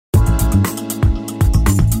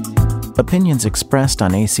Opinions expressed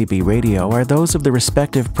on ACB Radio are those of the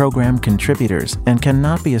respective program contributors and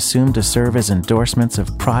cannot be assumed to serve as endorsements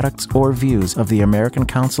of products or views of the American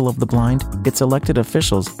Council of the Blind, its elected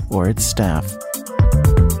officials, or its staff.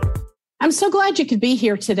 I'm so glad you could be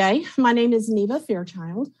here today. My name is Neva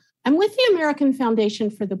Fairchild. I'm with the American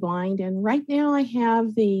Foundation for the Blind, and right now I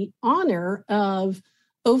have the honor of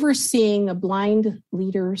overseeing a Blind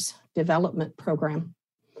Leaders Development Program.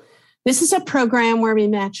 This is a program where we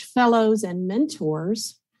match fellows and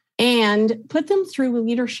mentors and put them through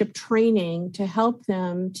leadership training to help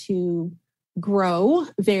them to grow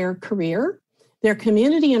their career, their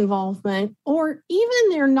community involvement, or even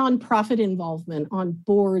their nonprofit involvement on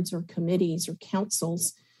boards or committees or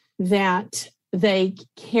councils that they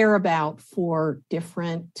care about for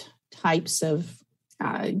different types of,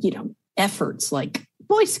 efforts like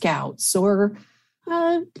Boy Scouts or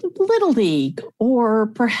Little League, or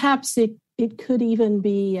perhaps it could even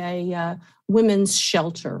be a women's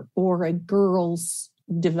shelter or a girls'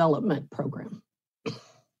 development program.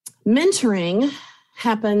 Mentoring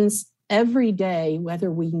happens every day, whether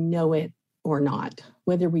we know it or not,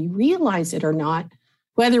 whether we realize it or not,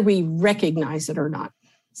 whether we recognize it or not.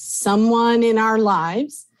 Someone in our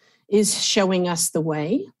lives is showing us the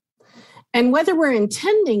way, and whether we're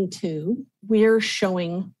intending to, we're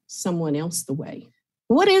showing someone else the way.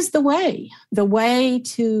 What is the way? The way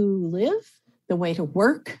to live, the way to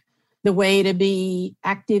work, the way to be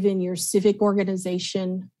active in your civic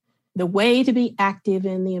organization, the way to be active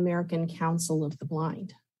in the American Council of the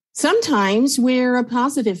Blind. Sometimes we're a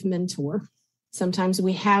positive mentor. Sometimes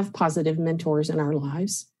we have positive mentors in our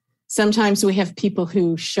lives. Sometimes we have people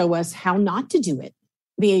who show us how not to do it.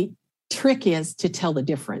 The trick is to tell the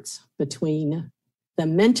difference between the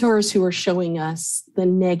mentors who are showing us the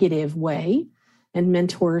negative way and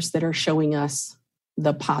mentors that are showing us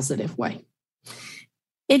the positive way.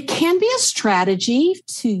 It can be a strategy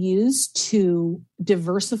to use to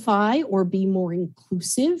diversify or be more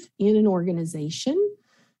inclusive in an organization,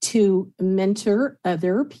 to mentor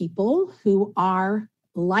other people who are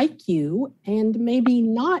like you and maybe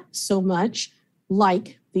not so much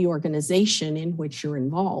like the organization in which you're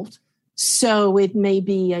involved. So it may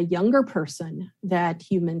be a younger person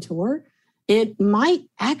that you mentor. It might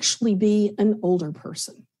actually be an older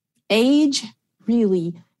person. Age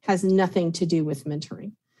really has nothing to do with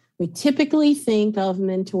mentoring. We typically think of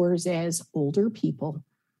mentors as older people,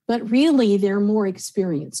 but really they're more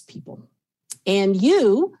experienced people. And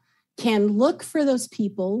you can look for those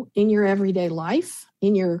people in your everyday life,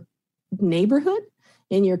 in your neighborhood,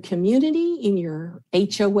 in your community, in your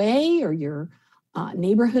HOA or your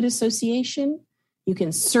neighborhood association. You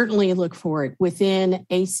can certainly look for it within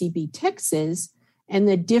ACB Texas and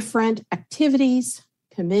the different activities,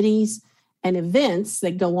 committees, and events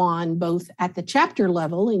that go on both at the chapter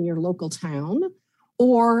level in your local town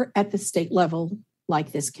or at the state level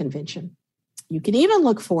like this convention. You can even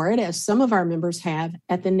look for it, as some of our members have,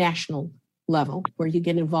 at the national level, where you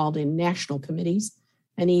get involved in national committees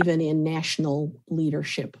and even in national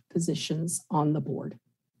leadership positions on the board.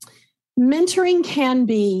 Mentoring can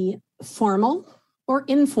be formal or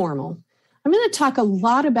informal. I'm going to talk a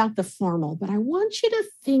lot about the formal, but I want you to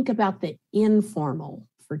think about the informal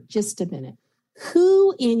for just a minute.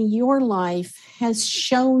 Who in your life has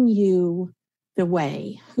shown you the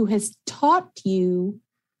way? Who has taught you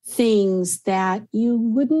things that you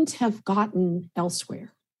wouldn't have gotten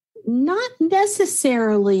elsewhere? Not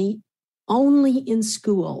necessarily only in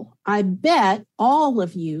school. I bet all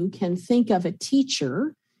of you can think of a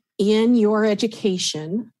teacher in your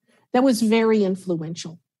education that was very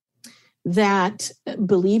influential, that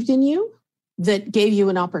believed in you, that gave you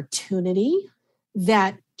an opportunity,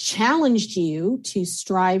 that challenged you to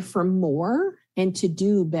strive for more and to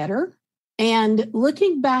do better. And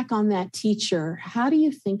looking back on that teacher, how do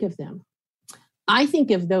you think of them? I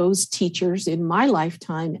think of those teachers in my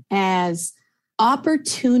lifetime as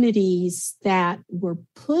opportunities that were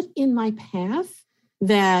put in my path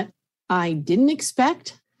that I didn't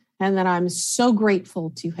expect and that I'm so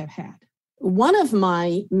grateful to have had. One of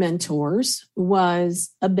my mentors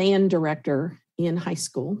was a band director in high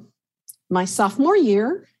school. My sophomore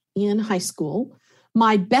year in high school,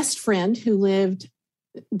 my best friend who lived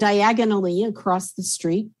diagonally across the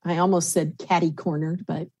street, I almost said catty-cornered,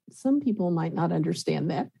 but some people might not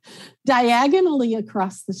understand that. Diagonally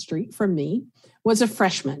across the street from me was a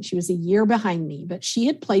freshman. She was a year behind me, but she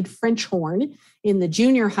had played French horn in the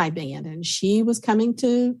junior high band, and she was coming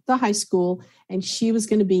to the high school, and she was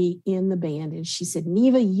going to be in the band. And she said,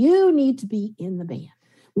 Neva, you need to be in the band.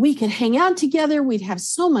 We could hang out together. We'd have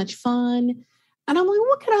so much fun. And I'm like,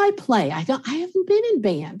 what could I play? I haven't been in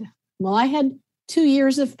band. Well, I had 2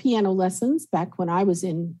 years of piano lessons back when I was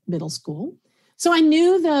in middle school. So I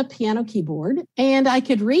knew the piano keyboard and I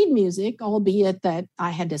could read music, albeit that I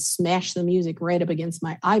had to smash the music right up against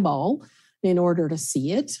my eyeball in order to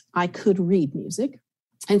see it. I could read music.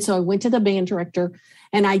 And so I went to the band director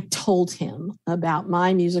and I told him about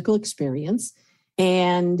my musical experience.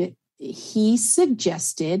 And he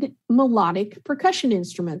suggested melodic percussion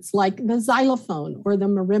instruments like the xylophone or the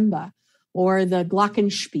marimba or the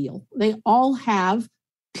glockenspiel. They all have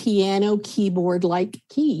piano keyboard-like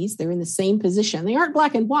keys. They're in the same position. They aren't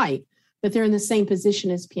black and white, but they're in the same position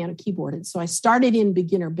as piano keyboard. And so I started in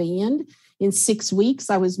beginner band. In 6 weeks,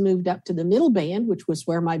 I was moved up to the middle band, which was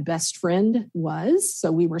where my best friend was. So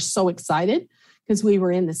we were so excited because we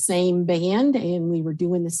were in the same band and we were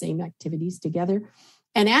doing the same activities together.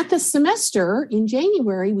 And at the semester in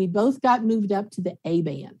January, we both got moved up to the A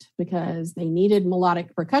band because they needed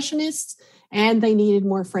melodic percussionists and they needed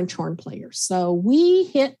more French horn players. So we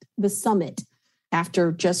hit the summit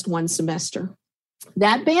after just one semester.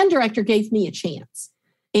 That band director gave me a chance,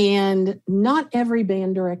 and not every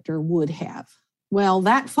band director would have. Well,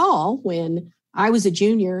 that fall, when I was a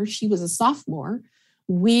junior, she was a sophomore,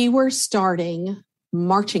 we were starting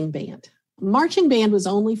marching band. Marching band was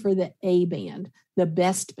only for the A band, the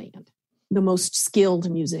best band, the most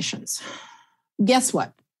skilled musicians. Guess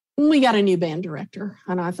what? We got a new band director.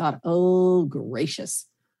 And I thought, oh, gracious.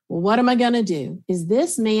 Well, what am I going to do? Is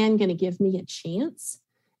this man going to give me a chance?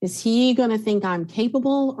 Is he going to think I'm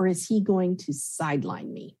capable, or is he going to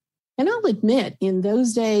sideline me? And I'll admit, in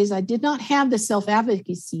those days, I did not have the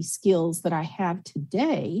self-advocacy skills that I have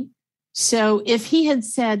today. So if he had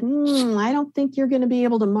said, I don't think you're going to be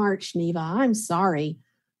able to march, Neva, I'm sorry.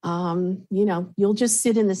 You'll just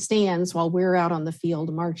sit in the stands while we're out on the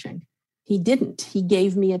field marching. He didn't. He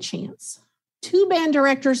gave me a chance. 2 band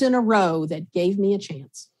directors in a row that gave me a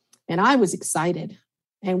chance. And I was excited.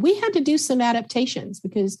 And we had to do some adaptations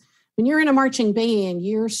because when you're in a marching band,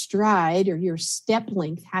 your stride or your step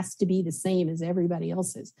length has to be the same as everybody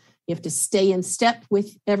else's. You have to stay in step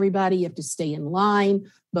with everybody. You have to stay in line,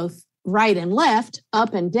 both right and left,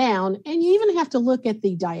 up and down. And you even have to look at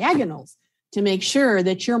the diagonals to make sure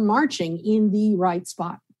that you're marching in the right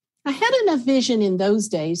spot. I had enough vision in those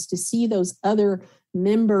days to see those other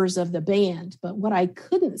members of the band, but what I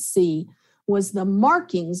couldn't see was the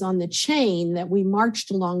markings on the chain that we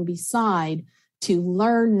marched along beside to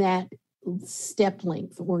learn that step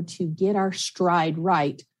length or to get our stride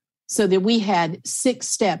right so that we had 6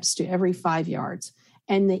 steps to every 5 yards.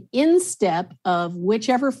 And the instep of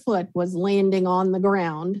whichever foot was landing on the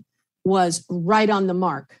ground was right on the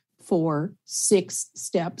mark for 6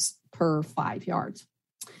 steps per 5 yards.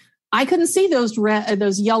 I couldn't see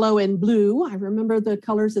those yellow and blue. I remember the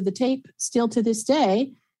colors of the tape still to this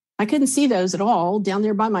day. I couldn't see those at all down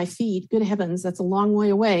there by my feet. Good heavens, that's a long way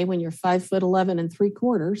away when you're 5'11" and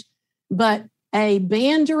 3/4. But a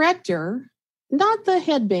band director, not the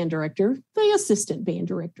head band director, the assistant band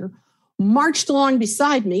director, marched along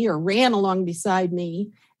beside me or ran along beside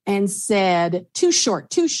me and said, too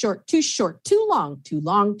short, too short, too short, too long, too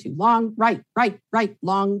long, too long, right, right, right,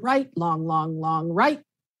 long, long, right,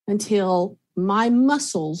 until my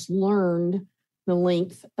muscles learned the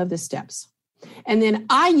length of the steps. And then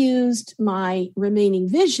I used my remaining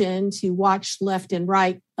vision to watch left and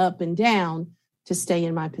right, up and down to stay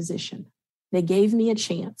in my position. They gave me a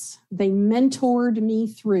chance. They mentored me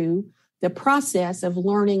through the process of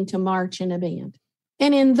learning to march in a band.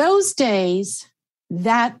 And in those days,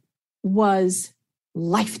 that was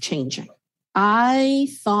life-changing. I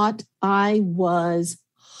thought I was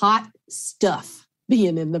hot stuff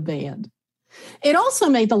being in the band. It also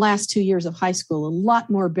made the last 2 years of high school a lot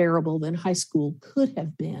more bearable than high school could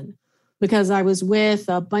have been because I was with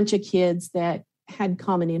a bunch of kids that had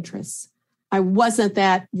common interests. I wasn't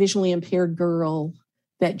that visually impaired girl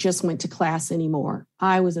that just went to class anymore.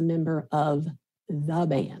 I was a member of the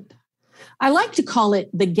band. I like to call it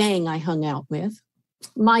the gang I hung out with.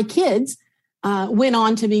 My kids went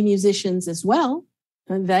on to be musicians as well.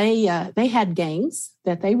 They had gangs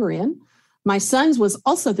that they were in. My son's was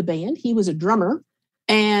also the band. He was a drummer.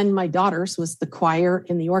 And my daughter's was the choir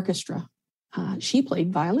and the orchestra. She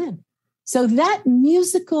played violin. So that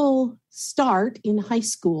musical start in high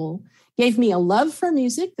school gave me a love for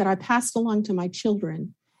music that I passed along to my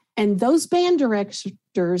children. And those band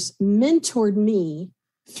directors mentored me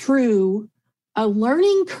through a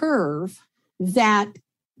learning curve that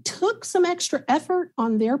took some extra effort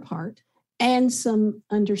on their part and some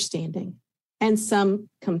understanding and some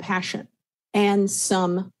compassion and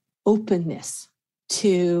some openness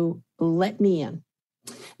to let me in.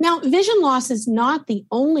 Now, vision loss is not the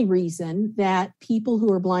only reason that people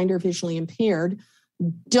who are blind or visually impaired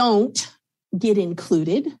don't get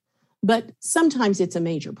included, but sometimes it's a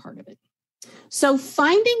major part of it. So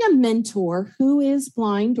finding a mentor who is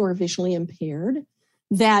blind or visually impaired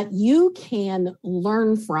that you can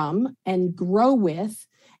learn from and grow with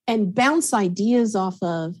and bounce ideas off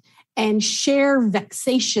of and share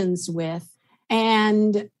vexations with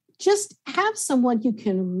and just have someone you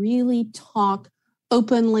can really talk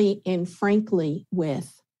openly and frankly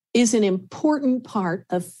with is an important part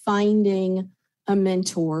of finding a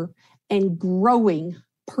mentor and growing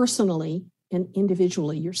personally and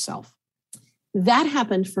individually yourself. That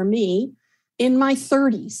happened for me in my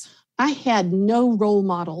 30s. I had no role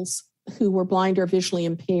models who were blind or visually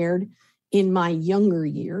impaired in my younger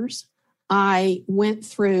years. I went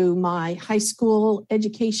through my high school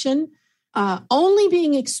education only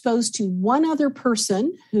being exposed to one other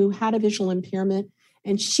person who had a visual impairment,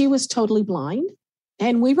 and she was totally blind.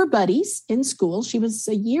 And we were buddies in school. She was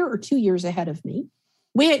a year or 2 years ahead of me.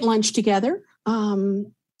 We ate lunch together.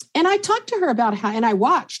 And I talked to her about how, and I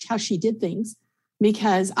watched how she did things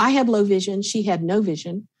because I had low vision. She had no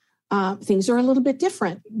vision. Things are a little bit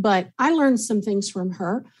different, but I learned some things from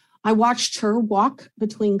her. I watched her walk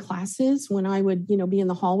between classes when I would, be in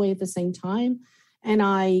the hallway at the same time. And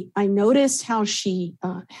I noticed how she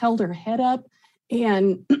held her head up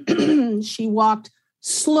and she walked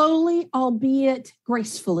slowly, albeit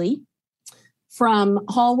gracefully, from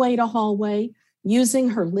hallway to hallway, using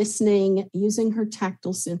her listening, using her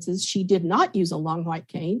tactile senses. She did not use a long white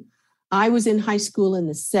cane. I was in high school in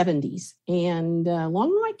the 70s, and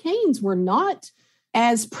long white canes were not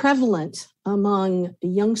as prevalent among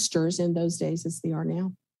youngsters in those days as they are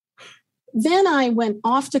now. Then I went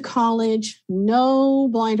off to college, no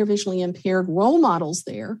blind or visually impaired role models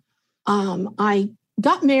there. I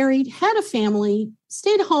got married, had a family,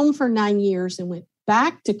 stayed home for 9 years and went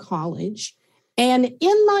back to college. And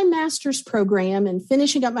in my master's program and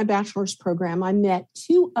finishing up my bachelor's program, I met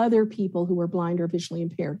 2 other people who were blind or visually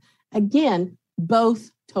impaired. Again,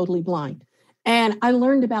 both totally blind. And I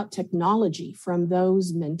learned about technology from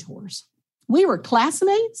those mentors. We were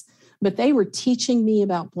classmates, but they were teaching me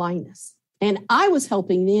about blindness. And I was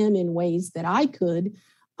helping them in ways that I could,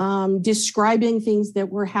 describing things that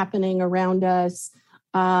were happening around us.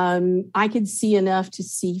 I could see enough to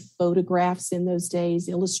see photographs in those days,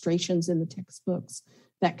 illustrations in the textbooks,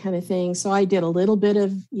 that kind of thing. So I did a little bit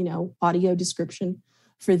of, audio description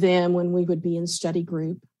for them when we would be in study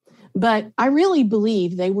group. But I really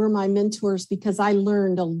believe they were my mentors because I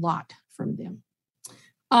learned a lot from them.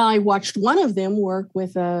 I watched one of them work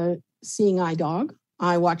with a seeing eye dog.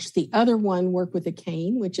 I watched the other one work with a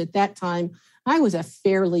cane, which at that time, I was a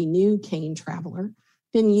fairly new cane traveler.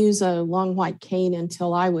 Didn't use a long white cane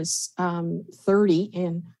until I was 30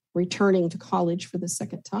 and returning to college for the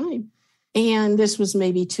second time. And this was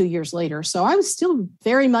maybe 2 years later. So I was still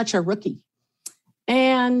very much a rookie.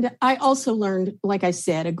 And I also learned, like I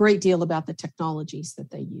said, a great deal about the technologies that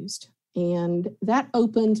they used. And that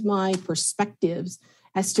opened my perspectives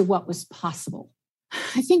as to what was possible.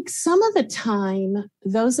 I think some of the time,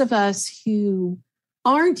 those of us who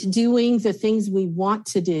aren't doing the things we want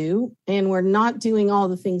to do, and we're not doing all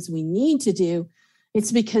the things we need to do,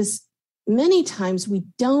 it's because many times we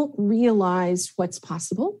don't realize what's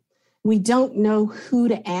possible. We don't know who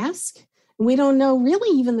to ask. We don't know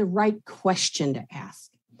really even the right question to ask.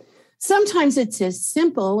 Sometimes it's as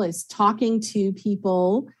simple as talking to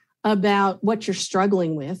people about what you're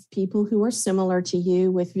struggling with, people who are similar to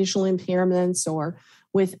you with visual impairments or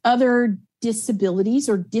with other disabilities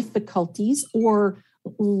or difficulties or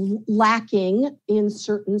lacking in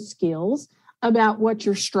certain skills about what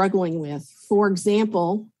you're struggling with. For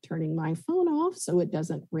example, turning my phone off so it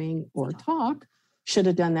doesn't ring or talk. Should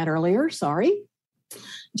have done that earlier, sorry.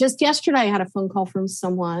 Just yesterday, I had a phone call from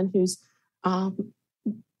someone who's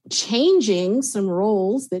changing some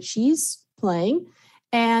roles that she's playing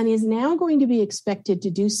and is now going to be expected to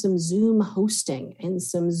do some Zoom hosting and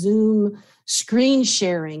some Zoom screen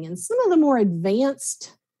sharing and some of the more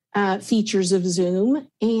advanced features of Zoom.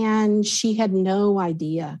 And she had no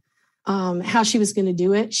idea how she was going to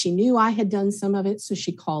do it. She knew I had done some of it, so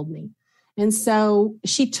she called me. And so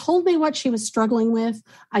she told me what she was struggling with.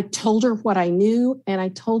 I told her what I knew, and I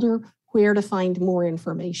told her where to find more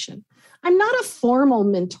information. I'm not a formal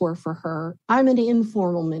mentor for her. I'm an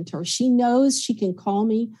informal mentor. She knows she can call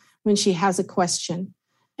me when she has a question.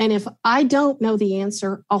 And if I don't know the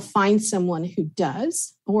answer, I'll find someone who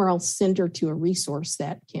does, or I'll send her to a resource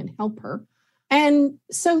that can help her. And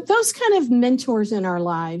so those kind of mentors in our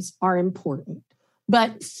lives are important.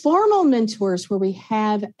 But formal mentors where we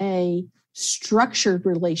have a structured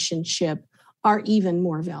relationship are even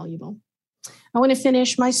more valuable. I want to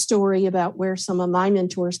finish my story about where some of my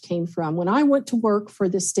mentors came from. When I went to work for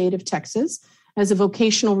the state of Texas as a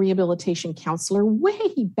vocational rehabilitation counselor,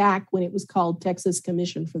 way back when it was called Texas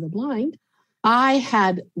Commission for the Blind, I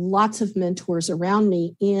had lots of mentors around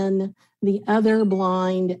me in the other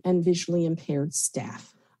blind and visually impaired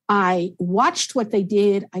staff. I watched what they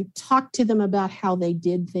did. I talked to them about how they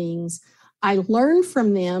did things. I learned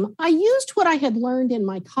from them. I used what I had learned in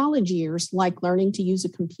my college years, like learning to use a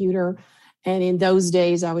computer. And in those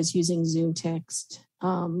days, I was using Zoom text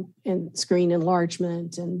and screen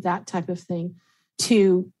enlargement and that type of thing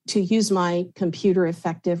to use my computer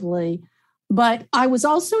effectively. But I was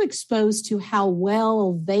also exposed to how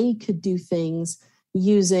well they could do things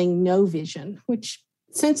using no vision, which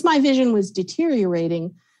since my vision was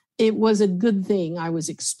deteriorating, it was a good thing I was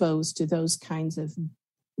exposed to those kinds of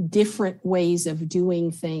different ways of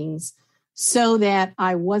doing things so that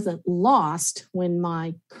I wasn't lost when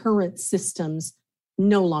my current systems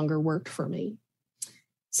no longer worked for me.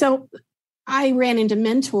 So I ran into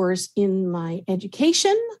mentors in my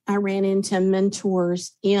education. I ran into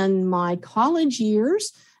mentors in my college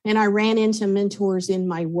years, and I ran into mentors in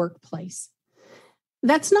my workplace.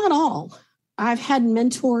 That's not all. I've had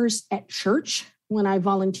mentors at church when I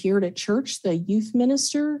volunteered at church, the youth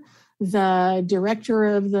minister, the director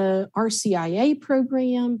of the RCIA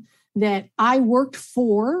program that I worked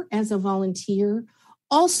for as a volunteer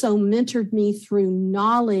also mentored me through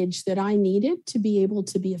knowledge that I needed to be able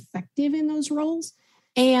to be effective in those roles.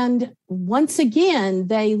 And once again,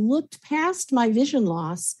 they looked past my vision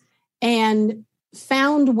loss and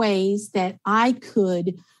found ways that I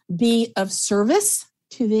could be of service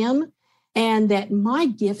to them and that my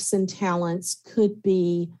gifts and talents could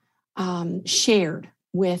be shared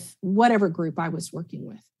with whatever group I was working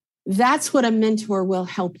with. That's what a mentor will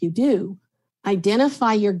help you do.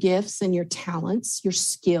 Identify your gifts and your talents, your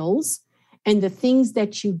skills, and the things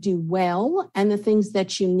that you do well and the things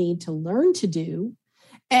that you need to learn to do,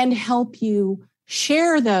 and help you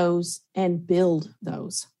share those and build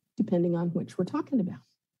those, depending on which we're talking about.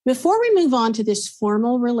 Before we move on to this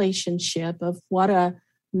formal relationship of what a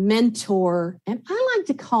mentor, and I like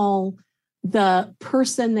to call the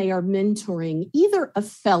person they are mentoring either a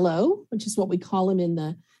fellow, which is what we call them in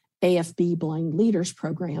the AFB Blind Leaders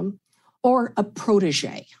Program, or a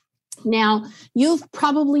protege. Now, you've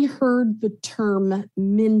probably heard the term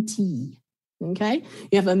mentee, okay?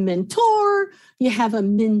 You have a mentor, you have a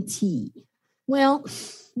mentee. Well,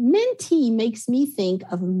 mentee makes me think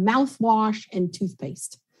of mouthwash and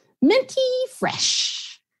toothpaste. Minty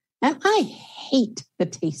fresh. And I hate the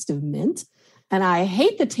taste of mint, and I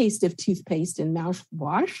hate the taste of toothpaste and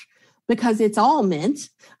mouthwash because it's all mint.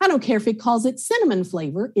 I don't care if it calls it cinnamon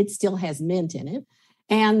flavor, it still has mint in it.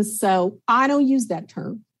 And so I don't use that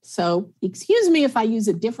term. So excuse me if I use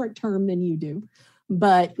a different term than you do,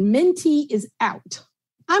 but mentee is out.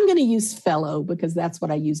 I'm going to use fellow because that's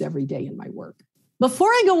what I use every day in my work. Before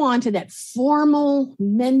I go on to that formal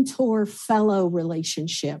mentor-fellow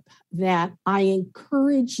relationship that I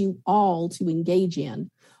encourage you all to engage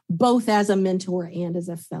in, both as a mentor and as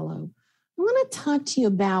a fellow, I want to talk to you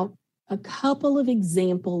about a couple of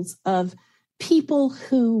examples of people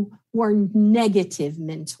who were negative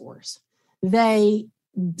mentors. They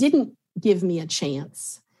didn't give me a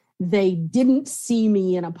chance. They didn't see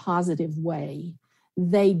me in a positive way.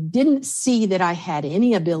 They didn't see that I had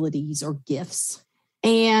any abilities or gifts.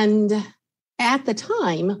 And at the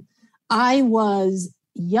time, I was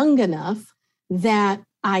young enough that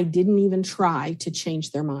I didn't even try to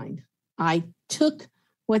change their mind. I took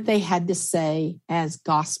what they had to say as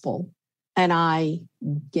gospel, and I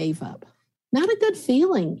gave up. Not a good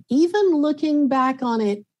feeling. Even looking back on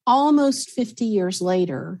it almost 50 years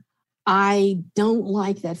later, I don't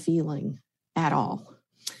like that feeling at all.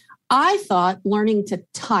 I thought learning to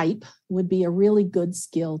type would be a really good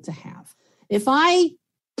skill to have. If I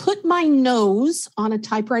put my nose on a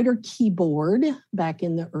typewriter keyboard back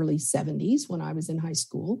in the early 70s when I was in high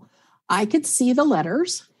school, I could see the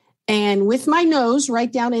letters. And with my nose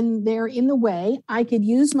right down in there in the way, I could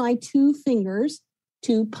use my two fingers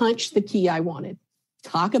to punch the key I wanted.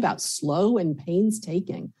 Talk about slow and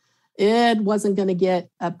painstaking. It wasn't going to get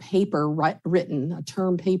a paper written, a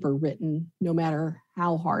term paper written, no matter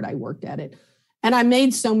how hard I worked at it. And I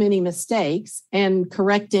made so many mistakes, and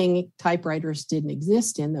correcting typewriters didn't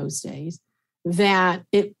exist in those days, that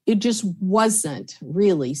it just wasn't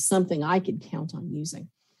really something I could count on using.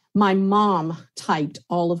 My mom typed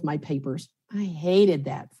all of my papers. I hated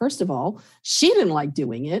that. First of all, she didn't like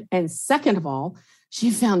doing it. And second of all, she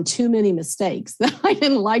found too many mistakes that I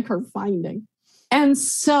didn't like her finding. And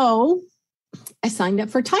so I signed up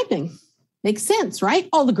for typing. Makes sense, right?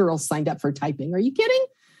 All the girls signed up for typing. Are you kidding?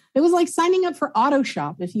 It was like signing up for auto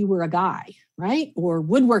shop if you were a guy, right? Or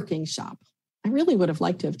woodworking shop. I really would have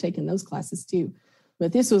liked to have taken those classes too.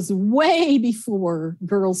 But this was way before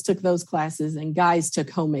girls took those classes and guys took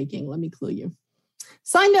homemaking, let me clue you.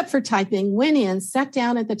 Signed up for typing, went in, sat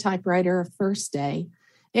down at the typewriter first day.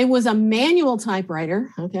 It was a manual typewriter.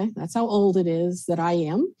 Okay, that's how old it is that I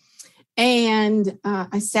am. And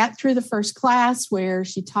I sat through the first class where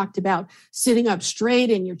she talked about sitting up straight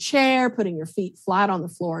in your chair, putting your feet flat on the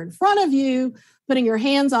floor in front of you, putting your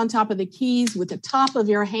hands on top of the keys with the top of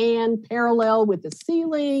your hand parallel with the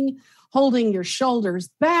ceiling, holding your shoulders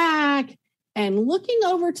back, and looking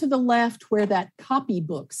over to the left where that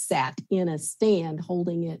copybook sat in a stand,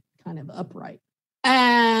 holding it kind of upright.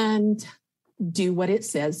 And do what it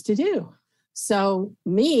says to do. So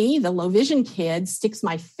me, the low vision kid, sticks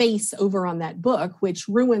my face over on that book, which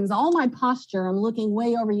ruins all my posture. I'm looking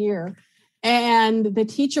way over here. And the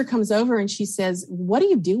teacher comes over and she says, "What are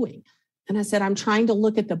you doing?" And I said, "I'm trying to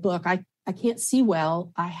look at the book. I can't see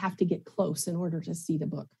well. I have to get close in order to see the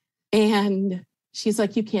book." And she's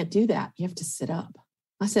like, "You can't do that. You have to sit up."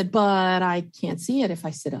 I said, "But I can't see it if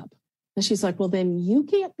I sit up." And she's like, "Well, then you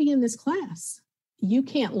can't be in this class. You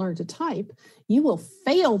can't learn to type. You will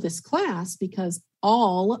fail this class because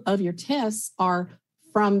all of your tests are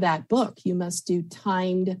from that book. You must do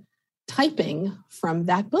timed typing from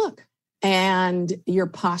that book. And your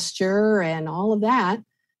posture and all of that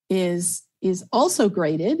is also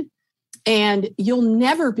graded. And you'll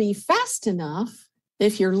never be fast enough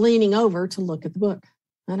if you're leaning over to look at the book."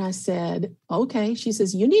 And I said, "Okay." She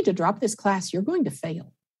says, "You need to drop this class. You're going to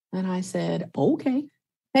fail." And I said, "Okay."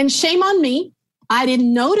 And shame on me. I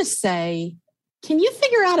didn't know to say, "Can you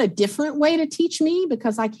figure out a different way to teach me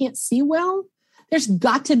because I can't see well? There's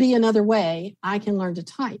got to be another way I can learn to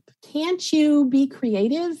type. Can't you be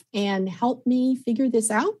creative and help me figure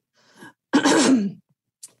this out?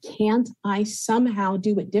 Can't I somehow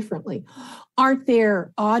do it differently? Aren't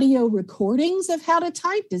there audio recordings of how to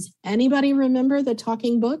type? Does anybody remember the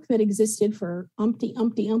talking book that existed for umpty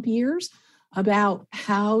years about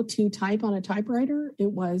how to type on a typewriter?"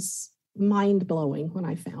 It was mind-blowing when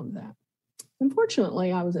I found that.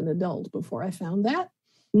 Unfortunately, I was an adult before I found that.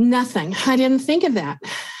 Nothing. I didn't think of that.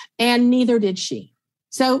 And neither did she.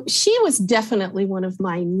 So she was definitely one of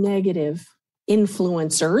my negative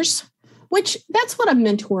influencers, which that's what a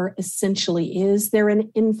mentor essentially is. They're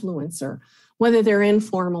an influencer, whether they're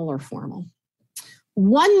informal or formal.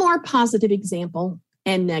 One more positive example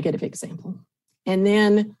and negative example. And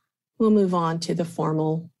then we'll move on to the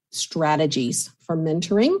formal strategies for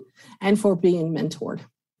mentoring and for being mentored.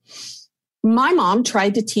 My mom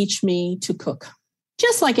tried to teach me to cook,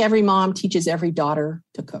 just like every mom teaches every daughter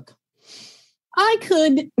to cook. I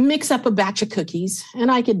could mix up a batch of cookies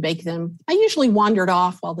and I could bake them. I usually wandered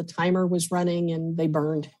off while the timer was running and they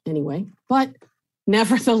burned anyway. But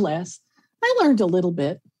nevertheless, I learned a little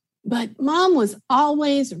bit. But Mom was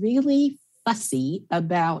always really fussy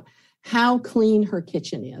about how clean her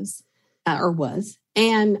kitchen is or was.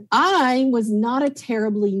 And I was not a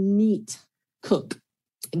terribly neat cook.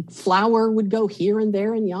 Flour would go here and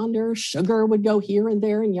there and yonder. Sugar would go here and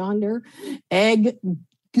there and yonder. Egg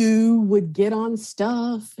goo would get on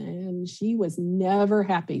stuff. And she was never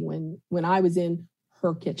happy when I was in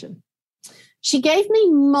her kitchen. She gave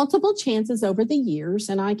me multiple chances over the years.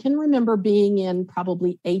 And I can remember being in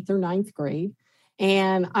probably 8th or 9th grade.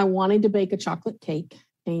 And I wanted to bake a chocolate cake.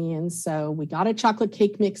 And so we got a chocolate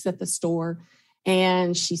cake mix at the store.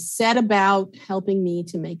 And she set about helping me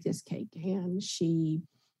to make this cake. And she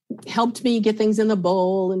helped me get things in the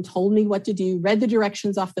bowl and told me what to do, read the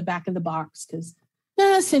directions off the back of the box. Because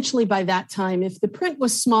essentially by that time, if the print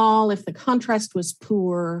was small, if the contrast was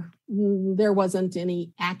poor, there wasn't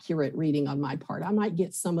any accurate reading on my part. I might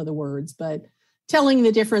get some of the words, but telling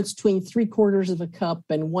the difference between 3/4 of a cup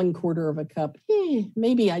and 1/4 of a cup,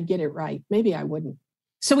 maybe I'd get it right. Maybe I wouldn't.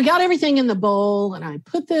 So we got everything in the bowl and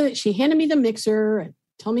she handed me the mixer and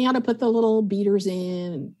told me how to put the little beaters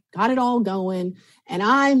in and got it all going. And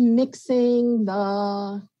I'm mixing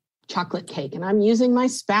the chocolate cake and I'm using my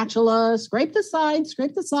spatula, scrape the sides.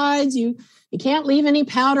 You can't leave any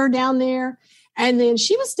powder down there. And then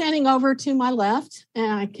she was standing over to my left,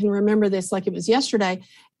 and I can remember this like it was yesterday.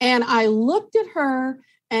 And I looked at her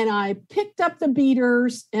and I picked up the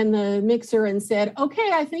beaters and the mixer and said,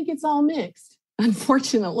 "Okay, I think it's all mixed."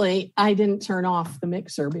 Unfortunately, I didn't turn off the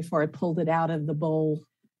mixer before I pulled it out of the bowl,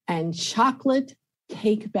 and chocolate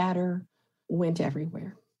cake batter went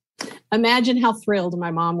everywhere. Imagine how thrilled my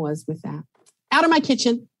mom was with that. Out of my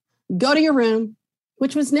kitchen, go to your room,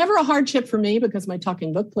 which was never a hardship for me because my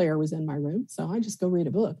talking book player was in my room. So I just go read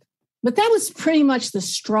a book. But that was pretty much the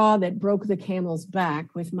straw that broke the camel's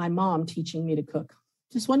back with my mom teaching me to cook.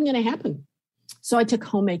 Just wasn't going to happen. So I took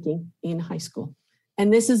homemaking in high school.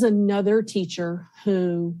 And this is another teacher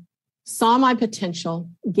who saw my potential,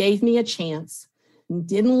 gave me a chance, and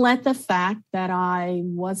didn't let the fact that I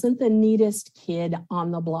wasn't the neatest kid on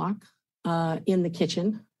the block in the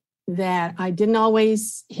kitchen, that I didn't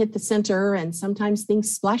always hit the center and sometimes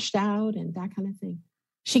things splashed out and that kind of thing.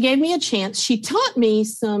 She gave me a chance. She taught me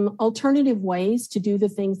some alternative ways to do the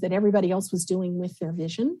things that everybody else was doing with their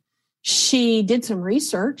vision. She did some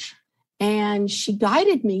research and she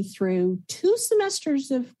guided me through 2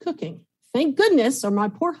 semesters of cooking. Thank goodness, or my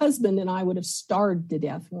poor husband and I would have starved to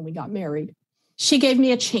death when we got married. She gave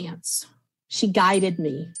me a chance. She guided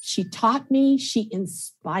me. She taught me. She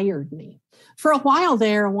inspired me. For a while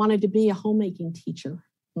there, I wanted to be a homemaking teacher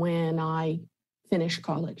when I finished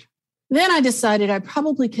college. Then I decided I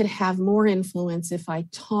probably could have more influence if I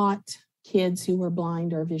taught kids who were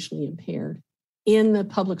blind or visually impaired in the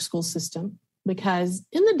public school system, because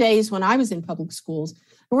in the days when I was in public schools,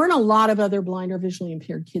 there weren't a lot of other blind or visually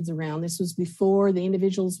impaired kids around. This was before the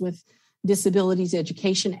Individuals with Disabilities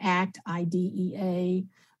Education Act, IDEA.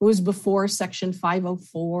 It was before Section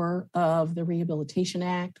 504 of the Rehabilitation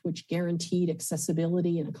Act, which guaranteed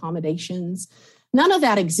accessibility and accommodations. None of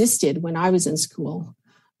that existed when I was in school.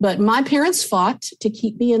 But my parents fought to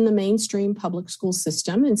keep me in the mainstream public school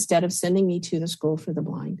system instead of sending me to the School for the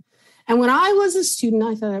Blind. And when I was a student,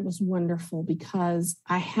 I thought it was wonderful because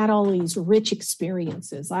I had all these rich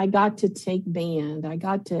experiences. I got to take band. I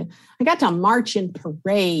got to march in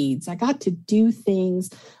parades. I got to do things.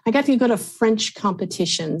 I got to go to French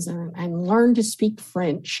competitions and learn to speak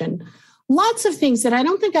French and lots of things that I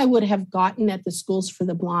don't think I would have gotten at the Schools for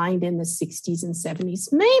the Blind in the 60s and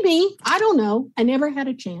 70s. Maybe, I don't know. I never had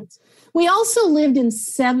a chance. We also lived in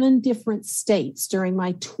 7 different states during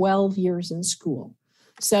my 12 years in school.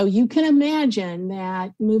 So you can imagine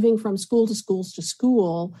that moving from school to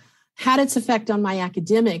school had its effect on my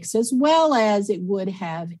academics as well as it would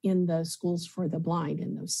have in the Schools for the Blind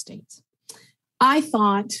in those states. I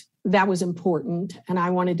thought that was important, and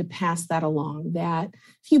I wanted to pass that along, that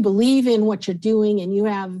if you believe in what you're doing and you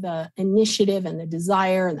have the initiative and the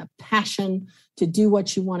desire and the passion to do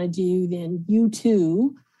what you want to do, then you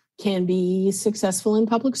too can be successful in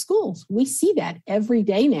public schools. We see that every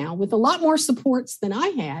day now with a lot more supports than I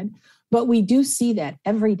had, but we do see that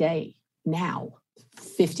every day now,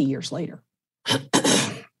 50 years later.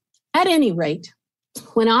 At any rate,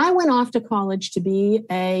 when I went off to college to be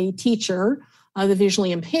a teacher of the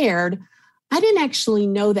visually impaired, I didn't actually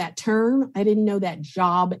know that term. I didn't know that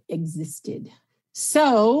job existed.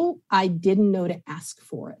 So I didn't know to ask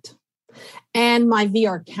for it. And my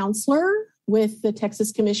VR counselor with the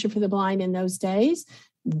Texas Commission for the Blind in those days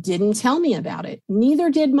didn't tell me about it. Neither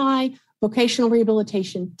did my vocational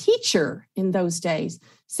rehabilitation teacher in those days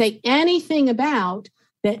say anything about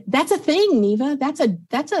that. That's a thing, Neva. That's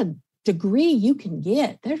a degree you can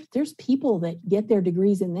get. There's people that get their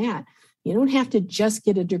degrees in that. You don't have to just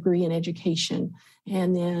get a degree in education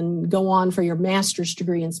and then go on for your master's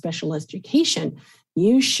degree in special education.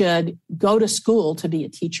 You should go to school to be a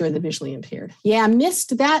teacher of the visually impaired. Yeah, I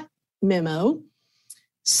missed that memo.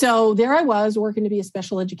 So there I was working to be a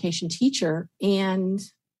special education teacher. And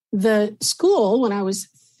the school, when I was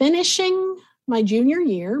finishing my junior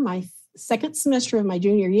year, my second semester of my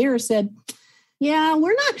junior year, said, yeah,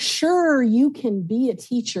 we're not sure you can be a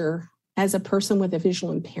teacher as a person with a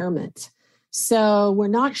visual impairment. So we're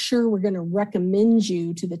not sure we're going to recommend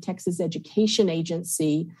you to the Texas Education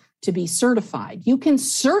Agency to be certified. You can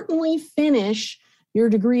certainly finish your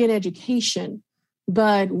degree in education,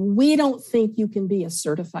 but we don't think you can be a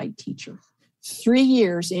certified teacher. 3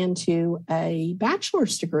 years into a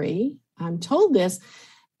bachelor's degree, I'm told this,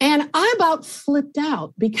 and I about flipped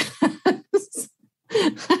out because I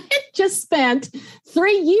had just spent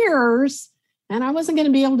 3 years and I wasn't going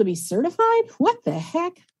to be able to be certified. What the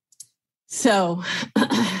heck? So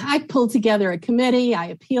I pulled together a committee. I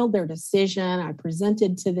appealed their decision. I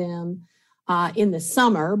presented to them in the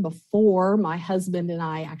summer before my husband and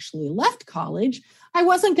I actually left college. I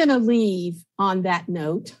wasn't going to leave on that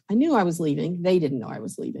note. I knew I was leaving. They didn't know I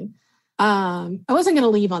was leaving. I wasn't going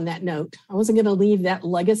to leave on that note. I wasn't going to leave that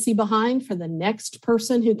legacy behind for the next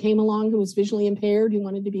person who came along who was visually impaired, who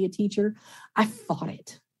wanted to be a teacher. I fought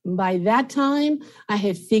it. By that time, I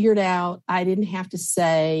had figured out I didn't have to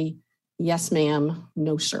say, yes, ma'am,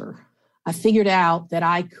 no, sir. I figured out that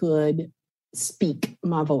I could speak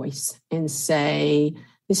my voice and say,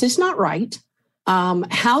 this is not right.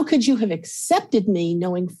 How could you have accepted me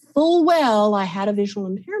knowing full well I had a visual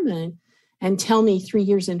impairment and tell me 3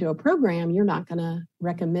 years into a program, you're not going to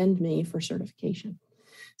recommend me for certification?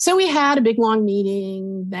 So we had a big, long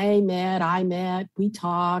meeting. They met, I met, we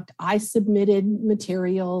talked, I submitted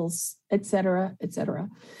materials, et cetera, et cetera.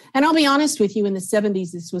 And I'll be honest with you, in the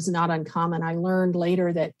 70s, this was not uncommon. I learned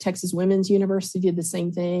later that Texas Women's University did the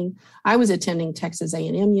same thing. I was attending Texas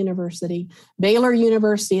A&M University. Baylor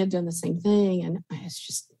University had done the same thing. And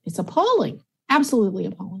it's appalling, absolutely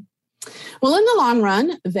appalling. Well, in the long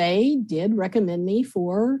run, they did recommend me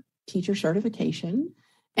for teacher certification.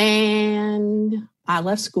 And I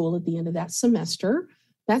left school at the end of that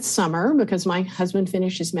summer, because my husband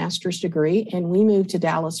finished his master's degree and we moved to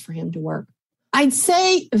Dallas for him to work. I'd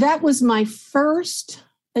say that was my first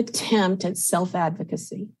attempt at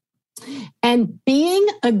self-advocacy. And being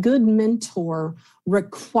a good mentor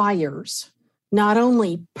requires not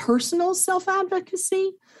only personal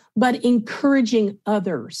self-advocacy, but encouraging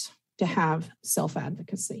others to have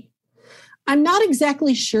self-advocacy. I'm not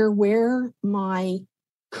exactly sure where my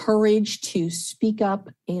courage to speak up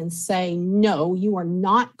and say, no, you are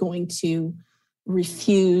not going to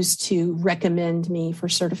refuse to recommend me for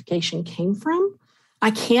certification came from.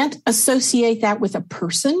 I can't associate that with a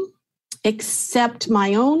person, except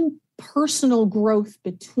my own personal growth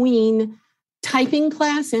between typing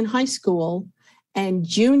class in high school and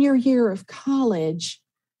junior year of college.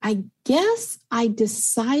 I guess I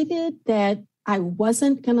decided that I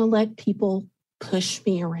wasn't going to let people push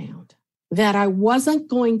me around, that I wasn't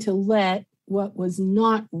going to let what was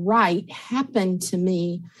not right happen to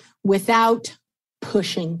me without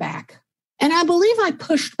pushing back. And I believe I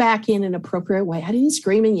pushed back in an appropriate way. I didn't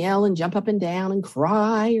scream and yell and jump up and down and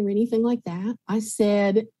cry or anything like that. I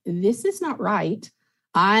said, this is not right.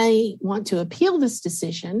 I want to appeal this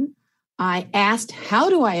decision. I asked, how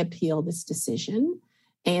do I appeal this decision?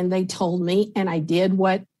 And they told me, and I did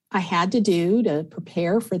what I had to do to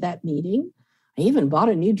prepare for that meeting. I even bought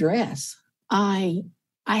a new dress. I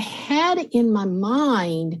had in my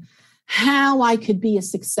mind how I could be a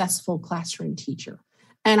successful classroom teacher.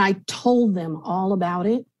 And I told them all about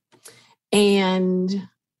it. And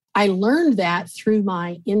I learned that through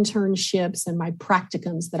my internships and my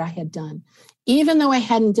practicums that I had done. Even though I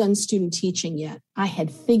hadn't done student teaching yet, I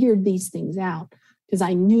had figured these things out because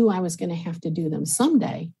I knew I was going to have to do them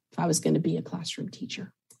someday if I was going to be a classroom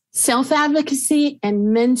teacher. Self-advocacy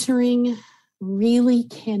and mentoring really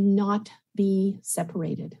cannot be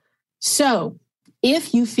separated. So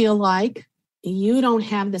if you feel like you don't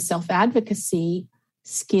have the self-advocacy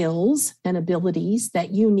skills and abilities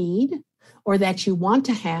that you need or that you want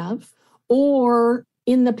to have, or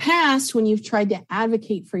in the past when you've tried to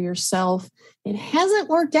advocate for yourself, it hasn't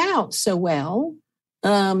worked out so well,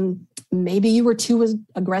 maybe you were too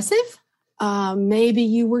aggressive, maybe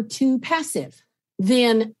you were too passive,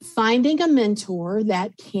 then finding a mentor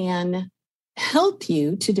that can help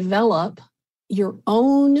you to develop your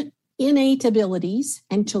own innate abilities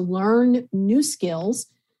and to learn new skills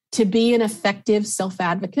to be an effective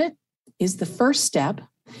self-advocate is the first step.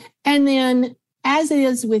 And then, as it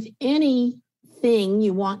is with anything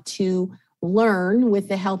you want to learn with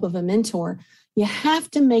the help of a mentor, you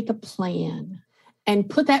have to make a plan and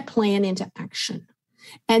put that plan into action.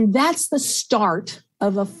 And that's the start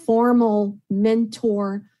of a formal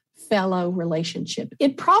mentor-fellow relationship.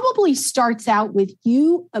 It probably starts out with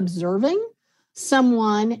you observing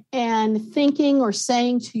someone and thinking or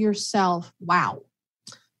saying to yourself, wow,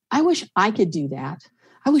 I wish I could do that.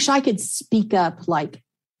 I wish I could speak up like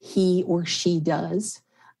he or she does.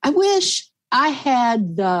 I wish I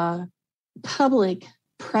had the public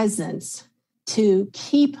presence to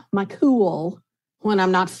keep my cool when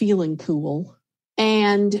I'm not feeling cool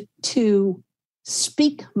and to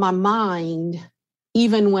speak my mind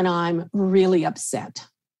even when I'm really upset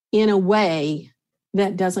in a way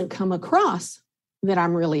that doesn't come across that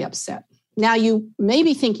I'm really upset. Now, you may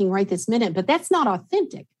be thinking right this minute, but that's not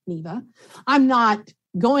authentic, Neva. I'm not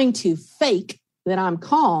going to fake that I'm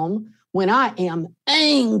calm when I am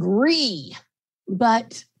angry.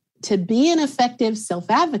 But to be an effective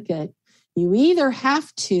self-advocate, you either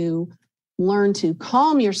have to learn to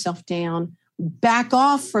calm yourself down, back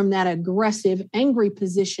off from that aggressive, angry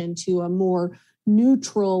position to a more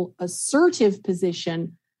neutral, assertive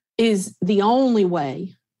position is the only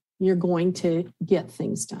way you're going to get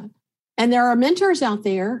things done. And there are mentors out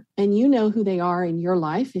there, and you know who they are in your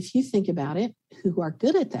life, if you think about it, who are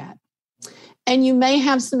good at that. And you may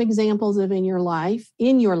have some examples of in your life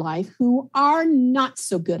who are not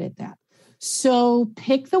so good at that. So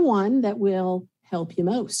pick the one that will help you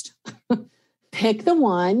most. Pick the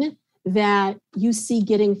one that you see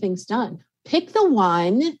getting things done. Pick the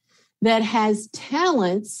one that has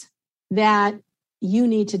talents that you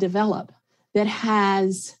need to develop, that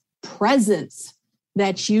has presence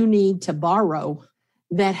that you need to borrow,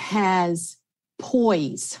 that has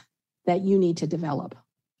poise that you need to develop.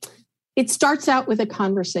 It starts out with a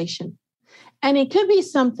conversation. And it could be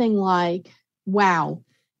something like, wow,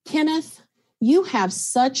 Kenneth, you have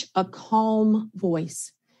such a calm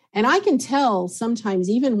voice. And I can tell sometimes,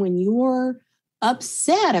 even when you're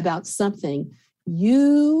upset about something,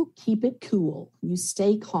 you keep it cool. You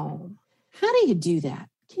stay calm. How do you do that?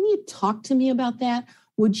 Can you talk to me about that?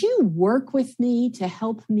 Would you work with me to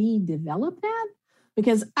help me develop that?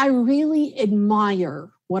 Because I really admire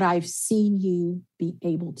what I've seen you be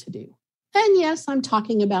able to do. And yes, I'm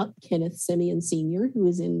talking about Kenneth Simeon Sr., who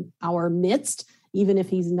is in our midst, even if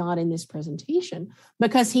he's not in this presentation,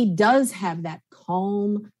 because he does have that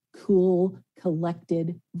calm, cool,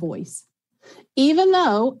 collected voice. Even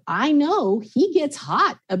though I know he gets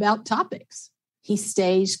hot about topics, he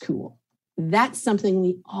stays cool. That's something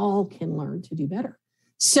we all can learn to do better.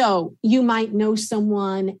 So you might know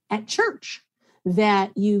someone at church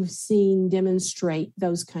that you've seen demonstrate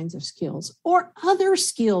those kinds of skills, or other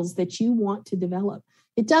skills that you want to develop.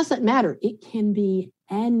 It doesn't matter. It can be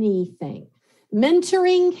anything.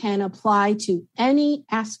 Mentoring can apply to any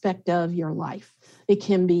aspect of your life. It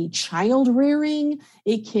can be child rearing.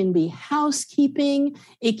 It can be housekeeping.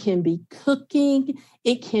 It can be cooking.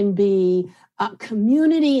 It can be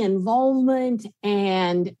community involvement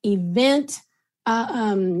and event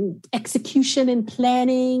execution and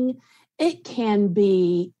planning. It can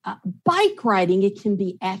be bike riding. It can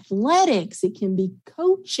be athletics. It can be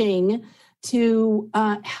coaching to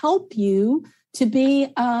help you to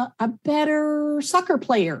be a better soccer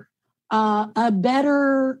player, a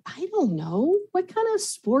better, I don't know, what kind of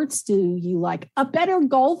sports do you like? A better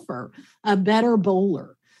golfer, a better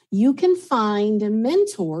bowler. You can find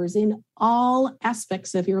mentors in all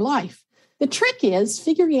aspects of your life. The trick is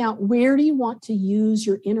figuring out, where do you want to use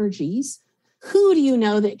your energies? Who do you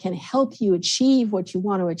know that can help you achieve what you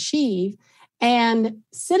want to achieve? And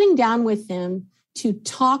sitting down with them to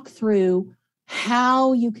talk through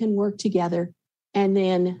how you can work together, and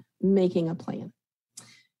then making a plan.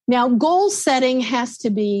 Now, goal setting has to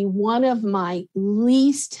be one of my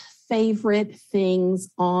least favorite things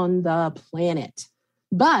on the planet.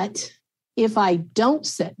 But if I don't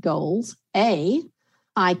set goals, A,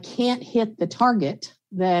 I can't hit the target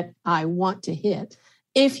that I want to hit.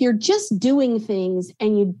 If you're just doing things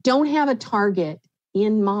and you don't have a target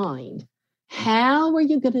in mind, how are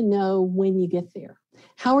you going to know when you get there?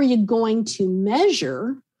 How are you going to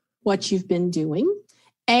measure what you've been doing?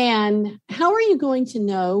 And how are you going to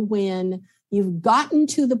know when you've gotten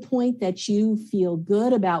to the point that you feel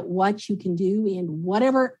good about what you can do in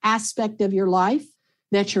whatever aspect of your life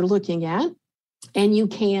that you're looking at, and you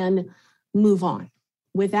can move on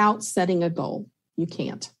without setting a goal? You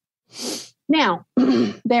can't. Now,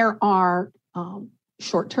 there are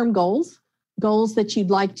short-term goals that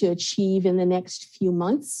you'd like to achieve in the next few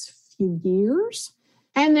months, few years.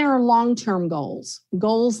 And there are long-term goals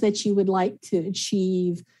that you would like to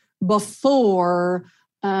achieve before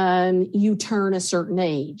you turn a certain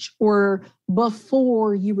age, or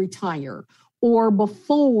before you retire, or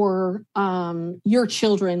before your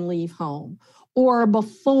children leave home, or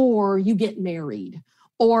before you get married,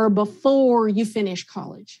 or before you finish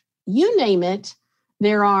college. You name it,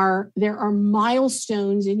 there are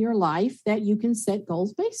milestones in your life that you can set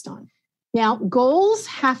goals based on. Now, goals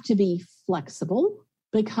have to be flexible,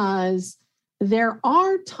 because there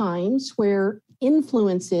are times where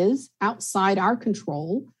influences outside our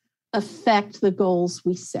control affect the goals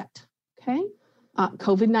we set, okay?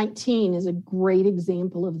 COVID-19 is a great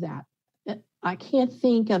example of that. I can't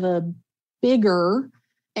think of a bigger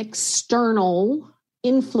external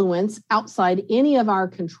influence outside any of our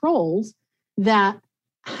controls that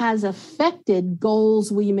has affected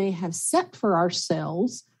goals we may have set for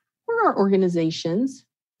ourselves or our organizations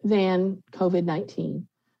than COVID-19.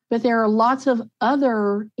 But there are lots of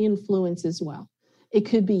other influences as well. It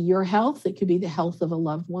could be your health. It could be the health of a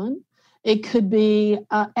loved one. It could be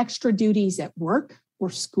extra duties at work or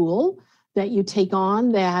school that you take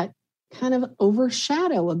on that kind of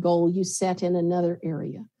overshadow a goal you set in another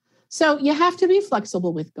area. So you have to be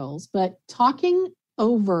flexible with goals, but talking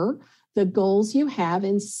over the goals you have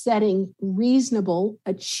and setting reasonable,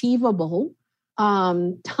 achievable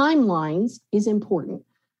timelines is important.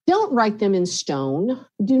 Don't write them in stone.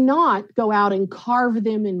 Do not go out and carve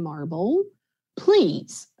them in marble.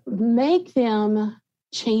 Please make them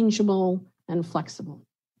changeable and flexible.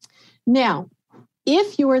 Now,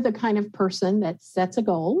 if you are the kind of person that sets a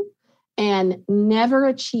goal and never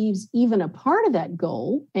achieves even a part of that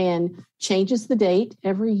goal and changes the date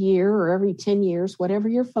every year or every 10 years, whatever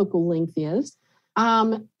your focal length is,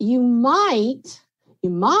 you might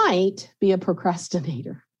be a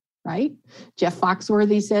procrastinator, right? Jeff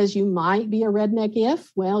Foxworthy says you might be a redneck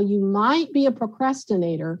if. Well, you might be a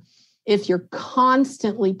procrastinator if you're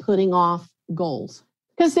constantly putting off goals.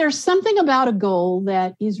 Because there's something about a goal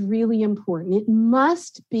that is really important. It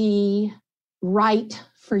must be right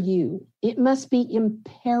for you. It must be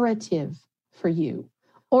imperative for you,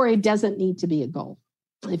 or it doesn't need to be a goal.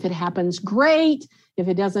 If it happens, great. If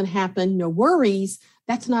it doesn't happen, no worries.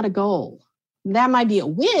 That's not a goal. That might be a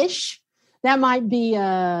wish. That might be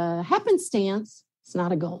a happenstance. It's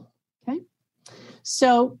not a goal. Okay.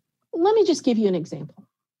 So let me just give you an example.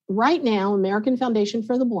 Right now, American Foundation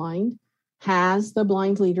for the Blind has the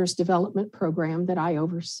Blind Leaders Development Program that I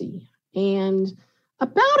oversee. And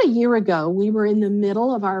about a year ago, we were in the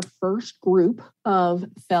middle of our first group of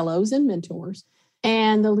fellows and mentors.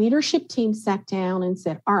 And the leadership team sat down and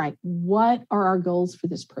said, all right, what are our goals for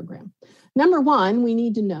this program? Number one, we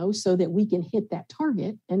need to know so that we can hit that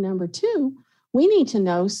target. And number two, we need to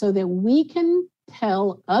know so that we can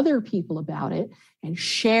tell other people about it and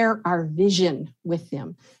share our vision with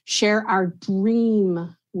them, share our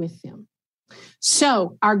dream with them.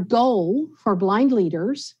 So our goal for blind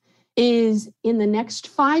leaders is in the next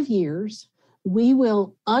 5 years, we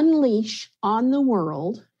will unleash on the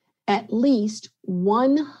world at least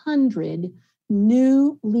 100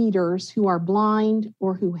 new leaders who are blind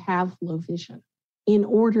or who have low vision in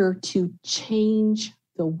order to change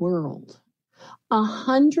the world.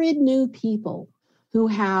 100 new people who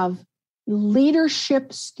have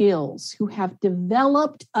leadership skills, who have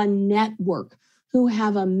developed a network, who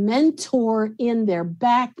have a mentor in their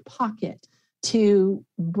back pocket to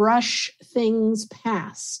brush things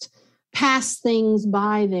past, pass things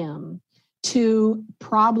by them, to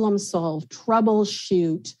problem solve,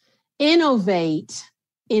 troubleshoot, innovate,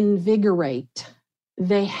 invigorate.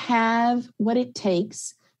 They have what it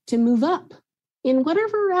takes to move up in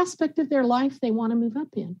whatever aspect of their life they want to move up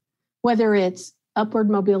in, whether it's upward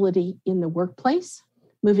mobility in the workplace,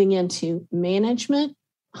 moving into management,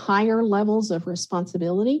 higher levels of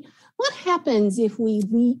responsibility. What happens if we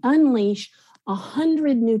unleash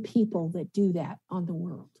 100 new people that do that on the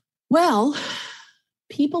world? Well,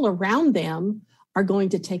 people around them are going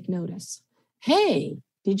to take notice. Hey,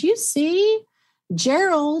 did you see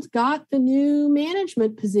Gerald got the new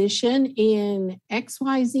management position in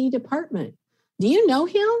XYZ department? Do you know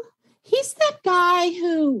him? He's that guy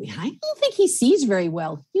who I don't think he sees very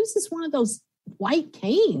well. He uses one of those white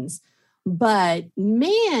canes, but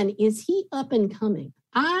man, is he up and coming.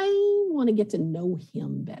 I want to get to know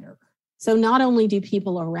him better. So not only do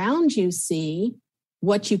people around you see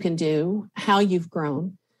what you can do, how you've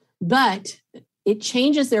grown, but it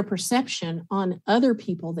changes their perception on other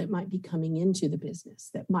people that might be coming into the business,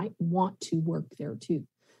 that might want to work there too,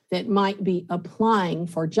 that might be applying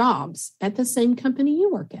for jobs at the same company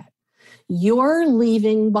you work at. You're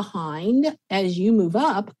leaving behind, as you move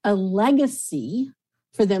up, a legacy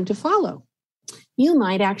for them to follow. You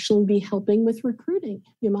might actually be helping with recruiting.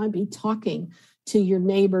 You might be talking to your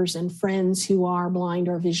neighbors and friends who are blind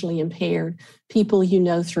or visually impaired, people you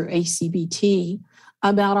know through ACBT,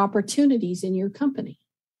 about opportunities in your company.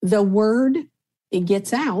 The word, it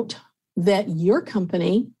gets out that your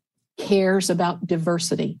company cares about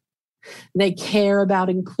diversity. They care about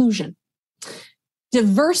inclusion.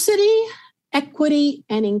 Diversity, equity,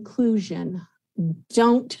 and inclusion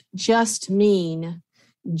don't just mean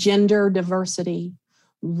gender diversity,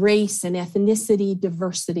 race and ethnicity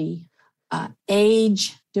diversity,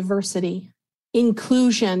 age diversity.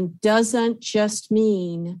 Inclusion doesn't just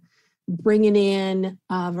mean bringing in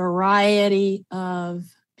a variety of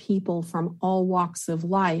people from all walks of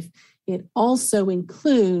life. It also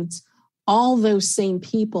includes all those same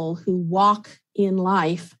people who walk in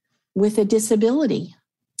life with a disability.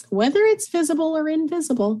 Whether it's visible or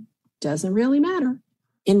invisible, doesn't really matter.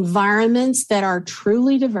 Environments that are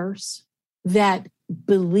truly diverse, that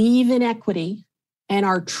believe in equity and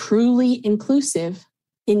are truly inclusive,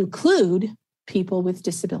 include people with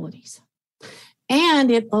disabilities.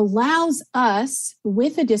 And it allows us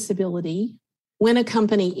with a disability, when a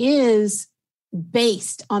company is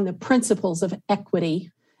based on the principles of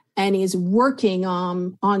equity and is working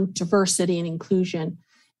on diversity and inclusion,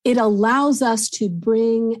 it allows us to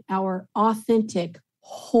bring our authentic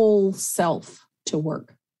whole self to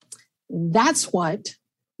work. That's what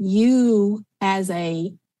you as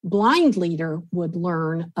a blind leader would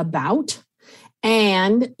learn about.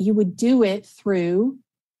 And you would do it through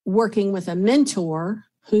working with a mentor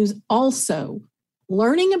who's also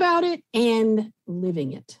learning about it and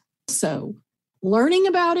living it. So learning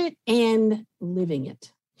about it and living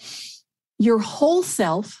it. Your whole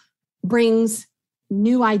self brings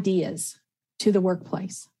new ideas to the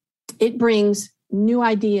workplace. It brings new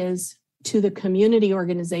ideas to the community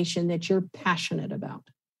organization that you're passionate about.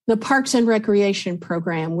 The Parks and Recreation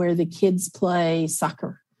program where the kids play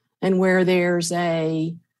soccer and where there's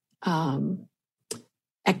a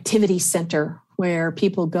activity center where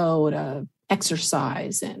people go to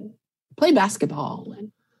exercise and play basketball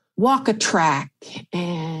and walk a track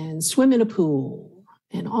and swim in a pool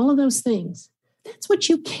and all of those things. That's what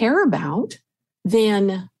you care about.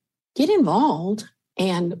 Then get involved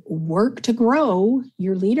and work to grow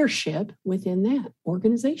your leadership within that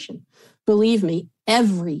organization. Believe me,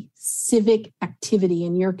 every civic activity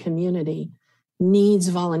in your community needs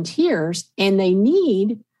volunteers, and they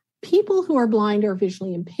need people who are blind or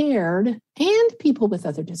visually impaired and people with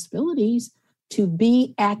other disabilities to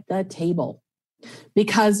be at the table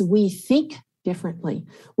because we think differently.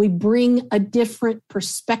 We bring a different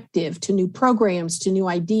perspective to new programs, to new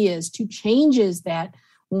ideas, to changes that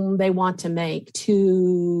they want to make,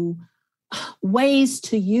 to ways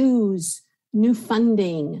to use new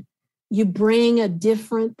funding. You bring a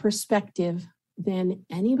different perspective than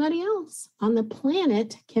anybody else on the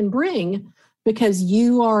planet can bring because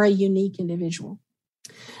you are a unique individual.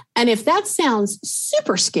 And if that sounds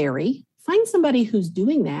super scary, find somebody who's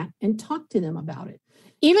doing that and talk to them about it.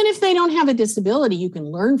 Even if they don't have a disability, you can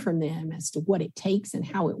learn from them as to what it takes and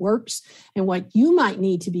how it works and what you might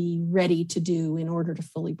need to be ready to do in order to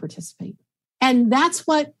fully participate. And that's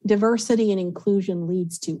what diversity and inclusion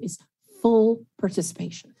leads to, is full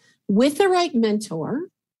participation. With the right mentor,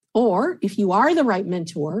 or if you are the right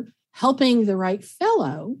mentor, helping the right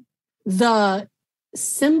fellow, the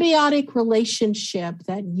symbiotic relationship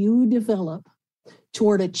that you develop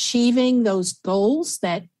toward achieving those goals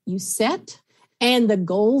that you set and the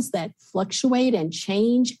goals that fluctuate and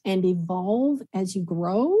change and evolve as you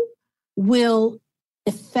grow will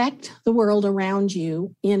affect the world around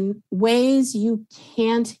you in ways you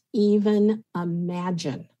can't even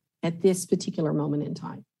imagine at this particular moment in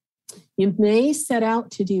time. You may set out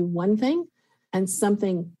to do one thing and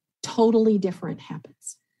something totally different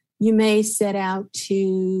happens. You may set out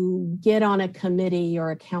to get on a committee or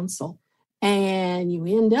a council and you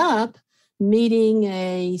end up meeting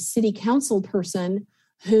a city council person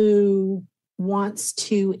who wants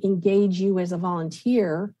to engage you as a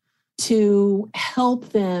volunteer to help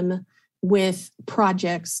them with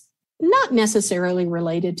projects not necessarily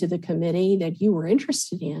related to the committee that you were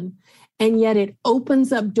interested in. And yet it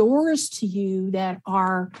opens up doors to you that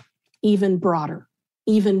are even broader,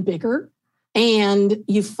 even bigger. And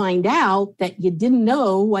you find out that you didn't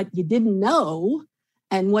know what you didn't know,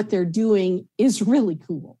 and what they're doing is really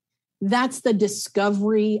cool. That's the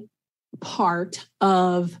discovery part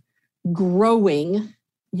of growing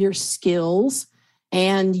your skills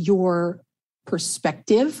and your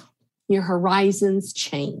perspective. Your horizons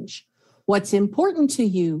change. What's important to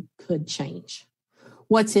you could change.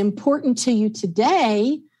 What's important to you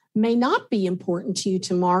today may not be important to you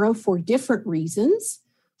tomorrow for different reasons,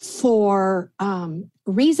 for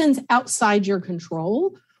reasons outside your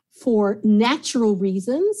control, for natural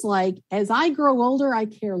reasons, like as I grow older, I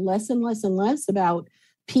care less and less and less about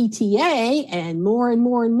PTA and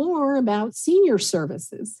more about senior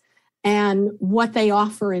services and what they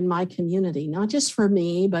offer in my community, not just for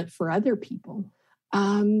me, but for other people.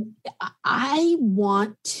 I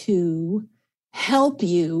want to help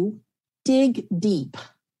you dig deep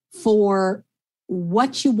for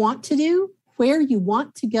what you want to do, where you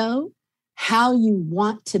want to go, how you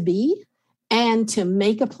want to be, and to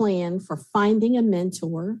make a plan for finding a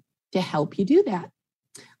mentor to help you do that.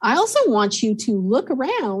 I also want you to look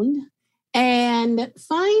around and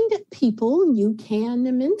find people you can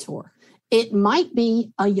mentor. It might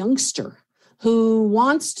be a youngster who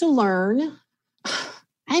wants to learn,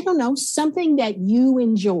 I don't know, something that you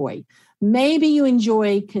enjoy. Maybe you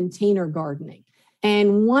enjoy container gardening,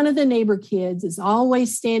 and one of the neighbor kids is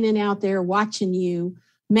always standing out there watching you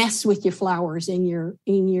mess with your flowers in your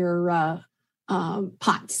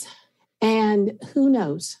pots. And who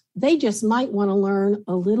knows, they just might want to learn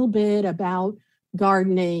a little bit about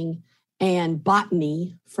gardening and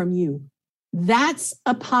botany from you. That's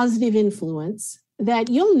a positive influence that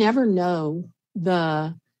you'll never know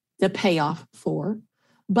the payoff for,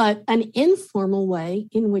 but an informal way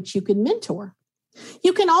in which you could mentor.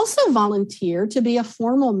 You can also volunteer to be a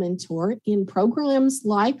formal mentor in programs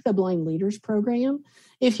like the Blind Leaders Program.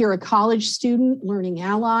 If you're a college student, Learning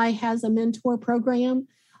Ally has a mentor program.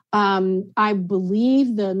 I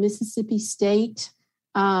believe the Mississippi State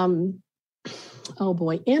oh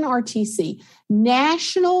boy, NRTC,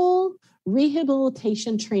 National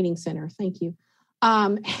Rehabilitation Training Center. Thank you.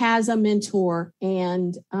 Has a mentor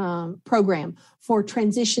and program for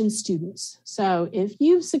transition students. So if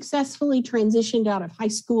you've successfully transitioned out of high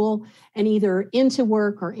school and either into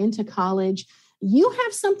work or into college, you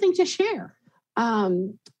have something to share.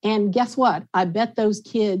 And guess what? I bet those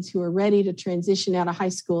kids who are ready to transition out of high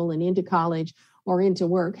school and into college or into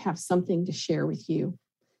work have something to share with you.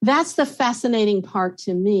 That's the fascinating part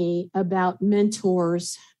to me about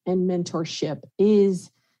mentors and mentorship, is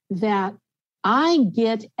that I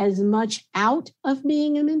get as much out of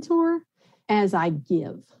being a mentor as I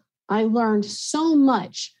give. I learned so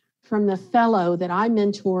much from the fellow that I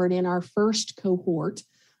mentored in our first cohort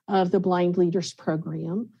of the Blind Leaders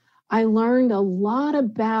Program. I learned a lot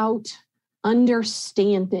about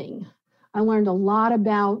understanding. I learned a lot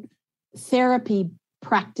about therapy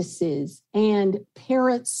practices and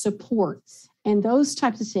parent supports and those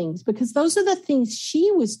types of things, because those are the things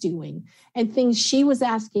she was doing and things she was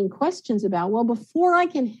asking questions about. Well, before I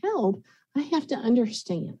can help, I have to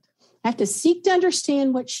understand. I have to seek to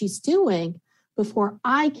understand what she's doing before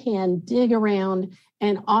I can dig around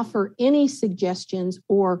and offer any suggestions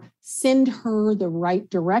or send her the right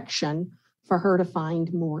direction for her to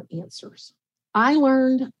find more answers. I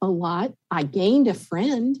learned a lot. I gained a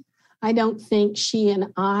friend. I don't think she and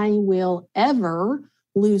I will ever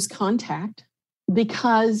lose contact,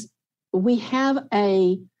 because we have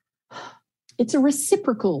it's a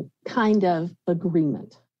reciprocal kind of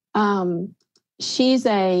agreement. She's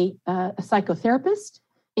a psychotherapist,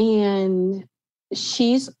 and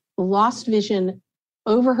she's lost vision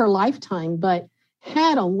over her lifetime, but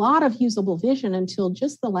had a lot of usable vision until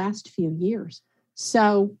just the last few years.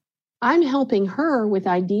 So I'm helping her with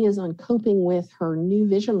ideas on coping with her new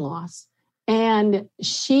vision loss. And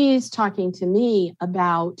she's talking to me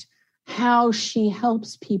about how she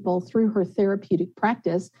helps people through her therapeutic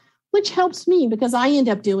practice, which helps me because I end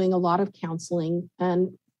up doing a lot of counseling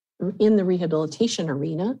and in the rehabilitation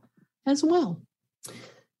arena as well.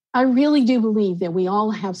 I really do believe that we all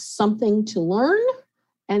have something to learn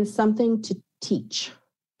and something to teach.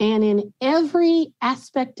 And in every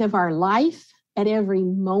aspect of our life, at every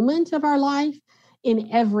moment of our life, in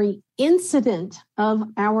every incident of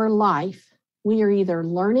our life, we are either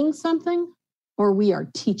learning something or we are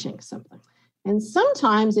teaching something. And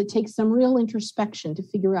sometimes it takes some real introspection to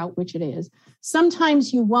figure out which it is.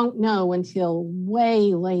 Sometimes you won't know until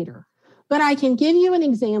way later. But I can give you an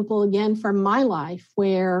example again from my life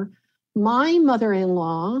where my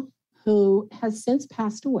mother-in-law, who has since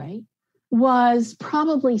passed away, was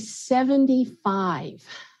probably 75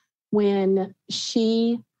 when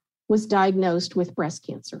she was diagnosed with breast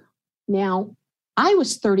cancer. Now, I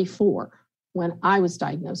was 34 when I was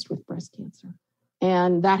diagnosed with breast cancer.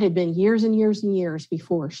 And that had been years and years and years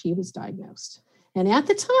before she was diagnosed. And at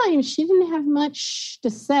the time, she didn't have much to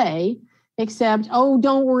say except, oh,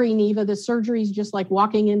 don't worry, Neva, the surgery is just like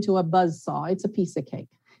walking into a buzzsaw. It's a piece of cake.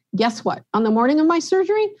 Guess what? On the morning of my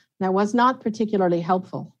surgery, that was not particularly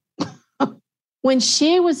helpful. When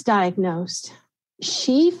she was diagnosed,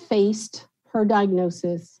 she faced her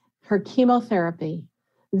diagnosis, her chemotherapy,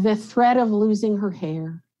 the threat of losing her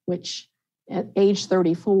hair, which at age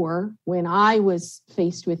 34, when I was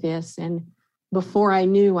faced with this, and before I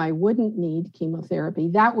knew I wouldn't need chemotherapy,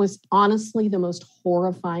 that was honestly the most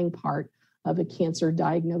horrifying part of a cancer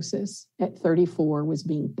diagnosis at 34, was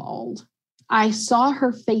being bald. I saw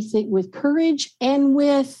her face it with courage and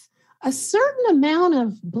with a certain amount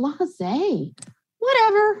of blasé.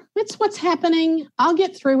 Whatever, it's what's happening. I'll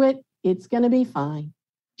get through it. It's going to be fine.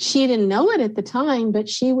 She didn't know it at the time, but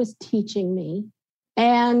she was teaching me.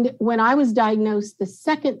 And when I was diagnosed the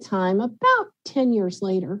second time, about 10 years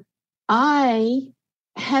later, I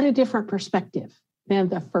had a different perspective than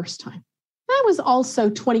the first time. I was also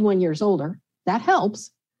 21 years older. That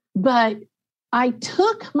helps. But I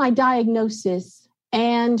took my diagnosis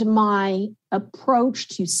and my approach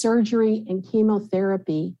to surgery and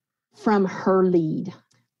chemotherapy from her lead.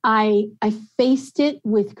 I faced it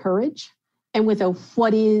with courage and with a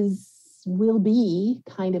what is, will be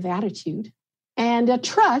kind of attitude. And a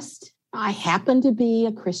trust. I happen to be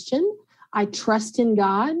a Christian. I trust in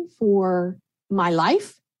God for my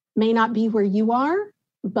life. May not be where you are,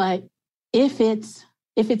 but if it's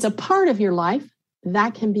a part of your life,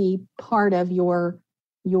 that can be part of your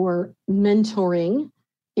mentoring,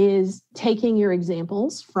 is taking your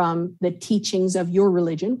examples from the teachings of your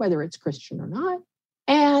religion, whether it's Christian or not.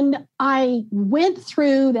 And I went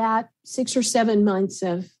through that 6 or 7 months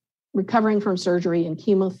of recovering from surgery and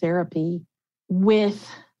chemotherapy with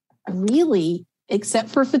really, except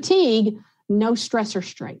for fatigue, no stress or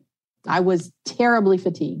strain. I was terribly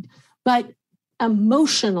fatigued, but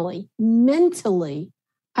emotionally, mentally,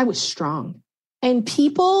 I was strong. And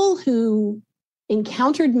people who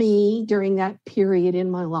encountered me during that period in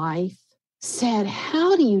my life said,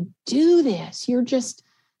 how do you do this? You're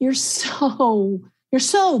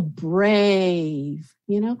so brave,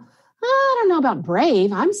 I don't know about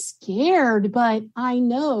brave. I'm scared, but I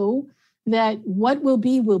know that what will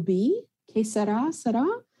be, que sera, sera.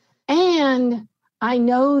 And I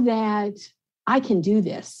know that I can do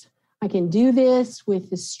this. I can do this with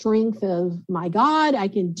the strength of my God. I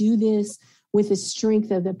can do this with the strength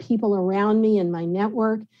of the people around me and my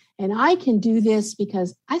network. And I can do this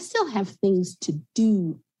because I still have things to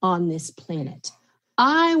do on this planet.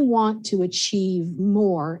 I want to achieve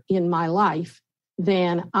more in my life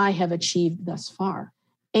than I have achieved thus far.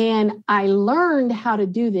 And I learned how to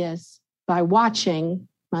do this by watching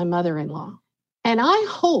my mother-in-law. And I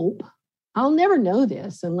hope, I'll never know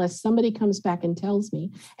this unless somebody comes back and tells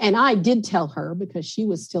me. And I did tell her because she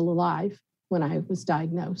was still alive when I was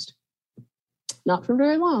diagnosed. Not for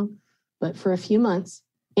very long, but for a few months.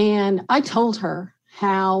 And I told her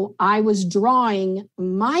how I was drawing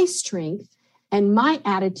my strength and my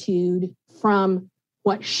attitude from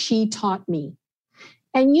what she taught me.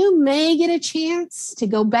 And you may get a chance to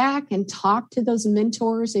go back and talk to those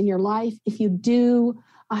mentors in your life. If you do,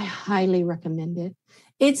 I highly recommend it.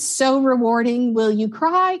 It's so rewarding. Will you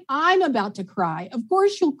cry? I'm about to cry. Of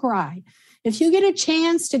course you'll cry. If you get a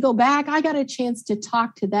chance to go back, I got a chance to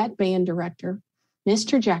talk to that band director,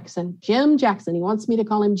 Mr. Jackson, Jim Jackson. He wants me to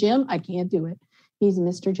call him Jim. I can't do it. He's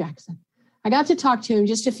Mr. Jackson. I got to talk to him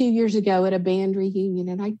just a few years ago at a band reunion,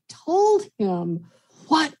 and I told him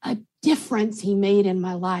what a difference he made in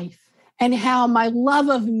my life and how my love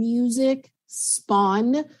of music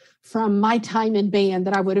spawned from my time in band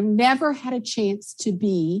that I would have never had a chance to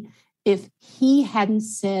be if he hadn't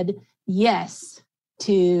said yes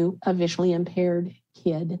to a visually impaired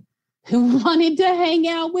kid who wanted to hang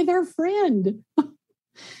out with her friend.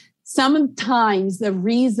 Sometimes the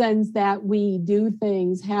reasons that we do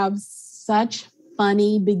things have such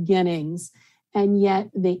funny beginnings, and yet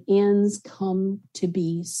the ends come to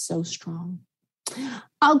be so strong.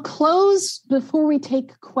 I'll close before we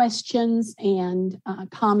take questions and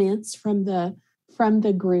comments from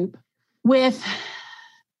the group with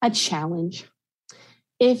a challenge.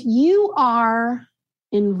 If you are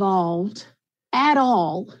involved at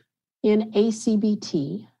all in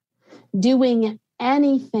ACBT, doing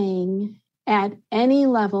anything at any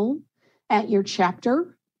level at your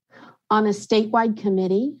chapter, on a statewide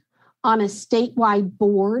committee, on a statewide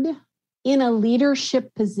board, in a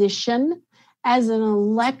leadership position, as an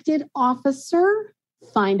elected officer,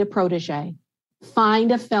 find a protege,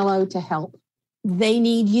 find a fellow to help. They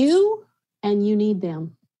need you and you need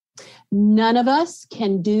them. None of us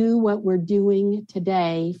can do what we're doing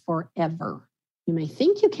today forever. You may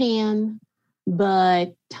think you can,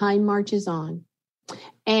 but time marches on.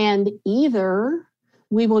 And either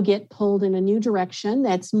we will get pulled in a new direction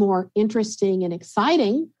that's more interesting and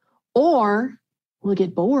exciting, or we'll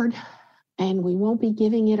get bored and we won't be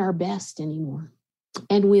giving it our best anymore.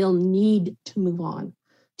 And we'll need to move on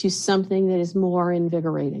to something that is more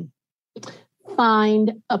invigorating.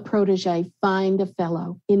 Find a protege, find a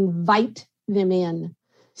fellow, invite them in.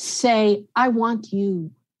 Say, I want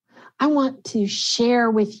you. I want to share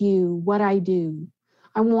with you what I do.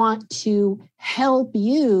 I want to help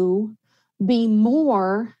you be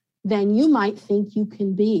more than you might think you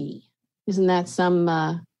can be. Isn't that some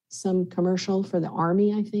commercial for the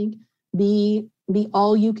Army, I think? Be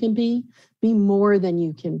all you can be more than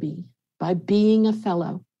you can be by being a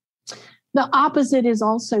fellow. The opposite is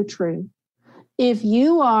also true. If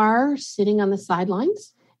you are sitting on the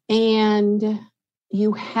sidelines and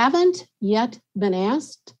you haven't yet been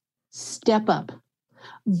asked, step up,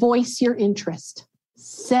 voice your interest,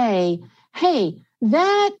 say, hey,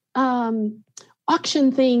 that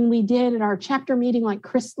auction thing we did at our chapter meeting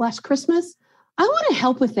last Christmas, I want to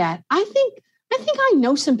help with that. I think I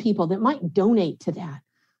know some people that might donate to that.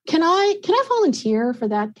 Can I volunteer for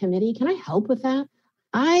that committee? Can I help with that?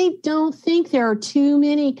 I don't think there are too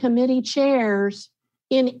many committee chairs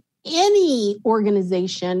in any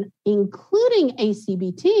organization, including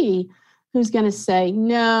ACBT, who's going to say,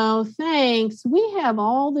 no, thanks. We have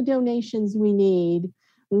all the donations we need.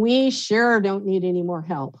 We sure don't need any more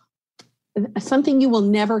help. Something you will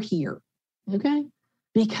never hear, okay?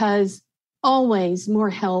 Because always more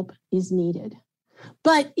help is needed.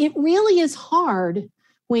 But it really is hard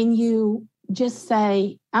when you just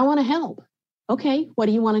say, I want to help. Okay, what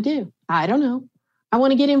do you want to do? I don't know. I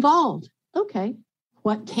want to get involved. Okay,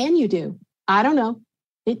 what can you do? I don't know.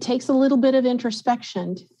 it takes a little bit of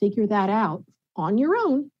introspection to figure that out on your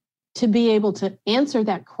own, to be able to answer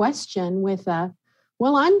that question with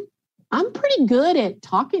well, I'm pretty good at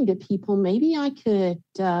talking to people. Maybe I could,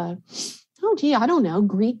 I don't know,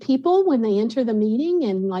 greet people when they enter the meeting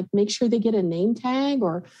and like make sure they get a name tag,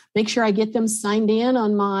 or make sure I get them signed in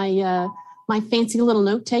on my fancy little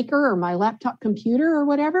note taker or my laptop computer or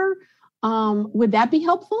whatever. Would that be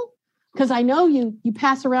helpful? Because I know you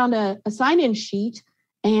pass around a sign-in sheet,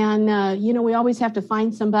 and we always have to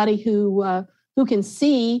find somebody who can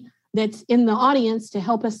see that's in the audience to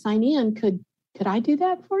help us sign in. Could I do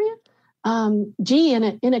that for you?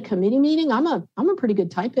 In a committee meeting, I'm a pretty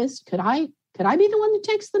good typist. Could I be the one that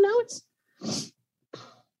takes the notes?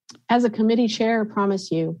 As a committee chair, I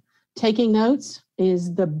promise you, taking notes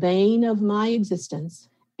is the bane of my existence,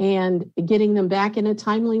 and getting them back in a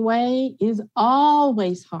timely way is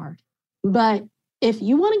always hard. But if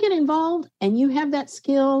you want to get involved and you have that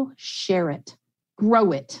skill, share it,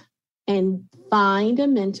 grow it, and find a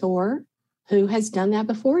mentor who has done that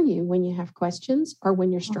before you when you have questions, or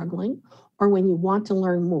when you're struggling, or when you want to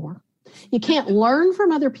learn more. You can't learn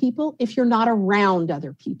from other people if you're not around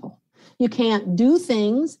other people. You can't do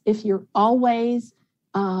things if you're always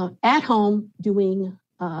at home doing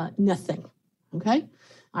nothing. Okay?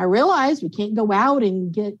 I realize we can't go out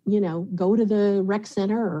and go to the rec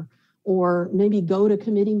center or maybe go to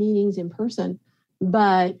committee meetings in person.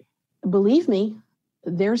 But believe me,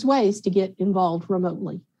 there's ways to get involved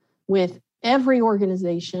remotely with every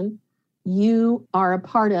organization you are a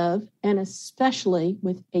part of, and especially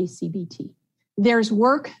with ACBT. There's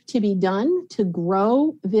work to be done to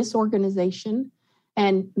grow this organization,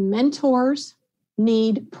 and mentors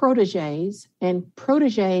need proteges, and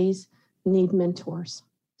proteges need mentors.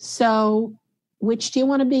 So which do you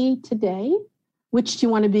want to be today? Which do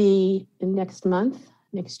you want to be next month,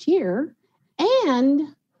 next year?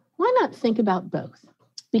 And why not think about both?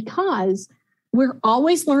 Because we're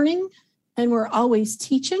always learning and we're always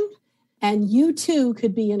teaching. And you too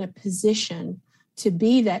could be in a position to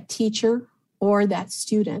be that teacher or that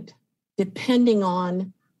student, depending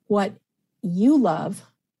on what you love,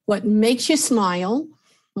 what makes you smile,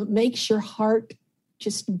 what makes your heart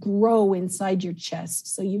just grow inside your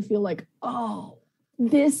chest. So you feel like, oh,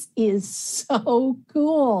 this is so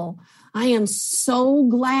cool. I am so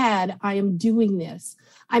glad I am doing this.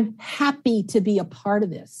 I'm happy to be a part of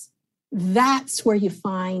this. That's where you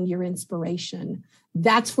find your inspiration.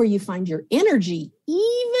 That's where you find your energy,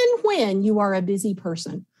 even when you are a busy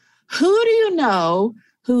person. Who do you know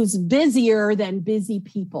who's busier than busy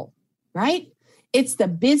people, right? It's the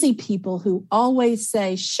busy people who always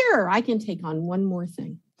say, sure, I can take on one more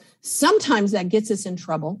thing. Sometimes that gets us in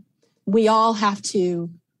trouble. We all have to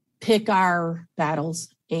pick our battles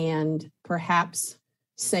and perhaps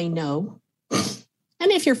say no.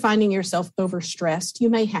 And if you're finding yourself overstressed, you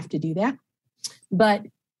may have to do that. But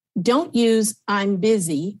don't use I'm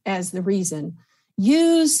busy as the reason.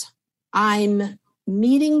 Use I'm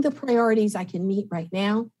meeting the priorities I can meet right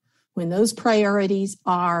now. When those priorities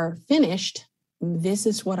are finished, this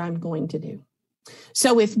is what I'm going to do.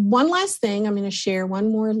 So with one last thing, I'm going to share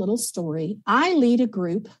one more little story. I lead a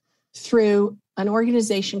group through an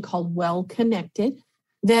organization called Well Connected.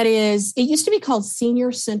 That is, it used to be called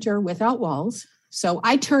Senior Center Without Walls. So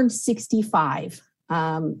I turned 65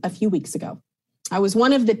 a few weeks ago. I was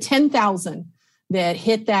one of the 10,000 that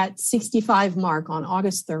hit that 65 mark on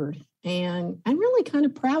August 3rd. And I'm really kind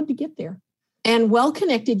of proud to get there. And Well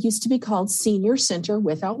Connected used to be called Senior Center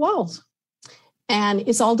Without Walls. And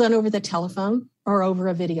it's all done over the telephone or over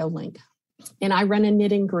a video link. And I run a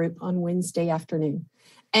knitting group on Wednesday afternoon.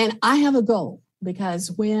 And I have a goal,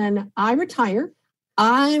 because when I retire,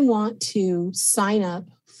 I want to sign up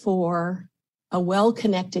for a Well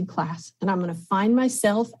Connected class. And I'm going to find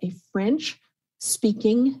myself a French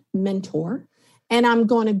speaking mentor. And I'm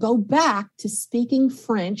going to go back to speaking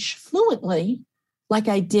French fluently like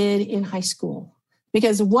I did in high school.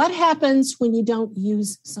 Because what happens when you don't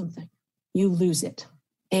use something? You lose it.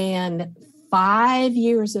 And 5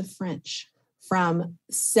 years of French, from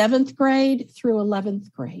 7th grade through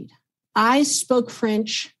 11th grade, I spoke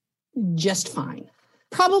French just fine.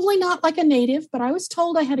 Probably not like a native, but I was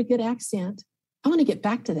told I had a good accent. I want to get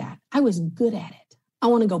back to that. I was good at it. I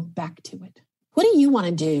want to go back to it. What do you want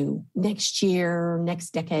to do next year,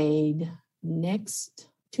 next decade, next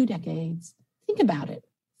 2 decades? Think about it.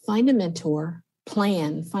 Find a mentor,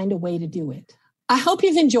 plan, find a way to do it. I hope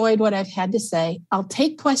you've enjoyed what I've had to say. I'll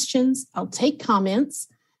take questions, I'll take comments,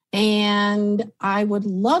 and I would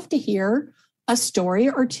love to hear a story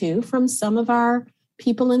or two from some of our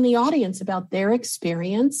people in the audience about their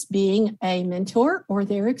experience being a mentor or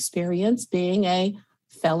their experience being a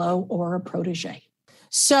fellow or a protege.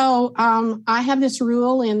 So I have this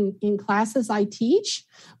rule in classes I teach.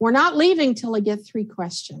 We're not leaving till I get 3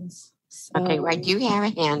 questions. So, okay, I do have a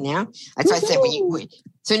hand now. That's why I said as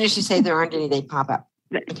soon as you say there aren't any, they pop up.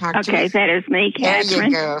 Okay, that is me, Catherine. There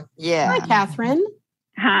you go. Yeah. Hi, Catherine.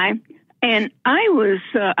 Hi. And I was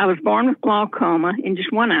born with glaucoma in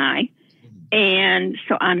just one eye. And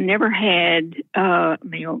so I never had,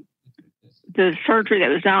 the surgery that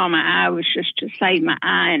was done on my eye was just to save my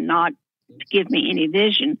eye and not to give me any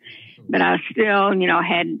vision. But I still,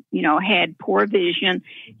 had poor vision.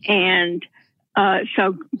 And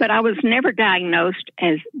but I was never diagnosed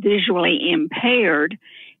as visually impaired.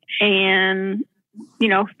 And,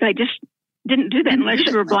 they just didn't do that unless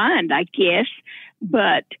you were blind, I guess.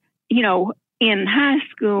 But, in high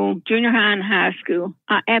school, junior high and high school,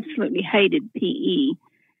 I absolutely hated PE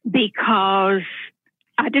because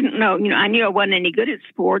I didn't know, I knew I wasn't any good at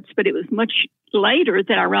sports, but it was much later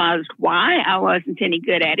that I realized why I wasn't any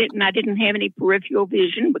good at it. And I didn't have any peripheral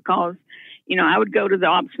vision because, I would go to the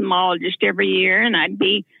ophthalmologist every year and I'd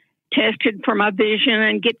be tested for my vision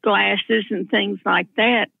and get glasses and things like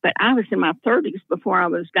that. But I was in my 30s before I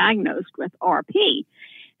was diagnosed with RP.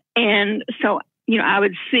 And so, I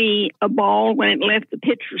would see a ball when it left the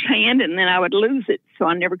pitcher's hand and then I would lose it. So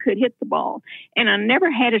I never could hit the ball. And I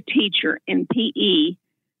never had a teacher in PE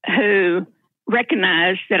who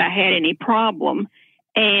recognized that I had any problem.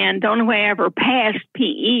 And the only way I ever passed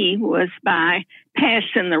PE was by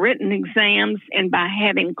passing the written exams and by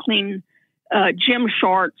having clean gym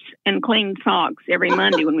shorts and clean socks every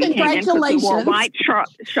Monday when we came in, because we wore white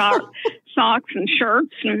socks and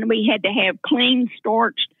shirts, and we had to have clean,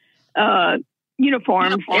 starched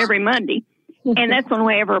uniforms every Monday. And that's the only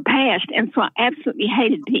way I ever passed. And so I absolutely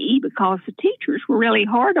hated PE because the teachers were really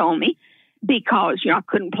hard on me because, I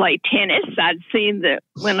couldn't play tennis. I'd see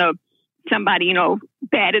when somebody,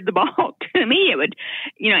 batted the ball to me, it would,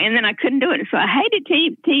 and then I couldn't do it. So I hated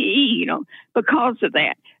PE, because of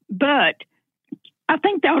that. But I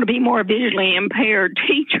think there ought to be more visually impaired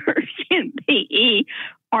teachers in PE,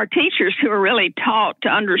 or teachers who are really taught to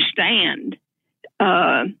understand,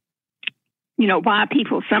 why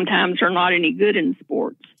people sometimes are not any good in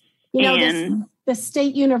sports. The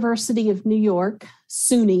State University of New York,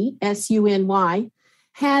 SUNY, SUNY,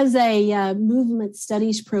 has a movement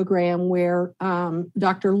studies program where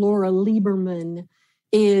Dr. Laura Lieberman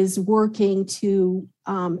is working to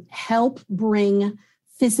help bring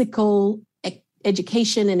physical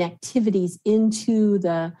education and activities into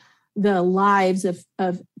the lives of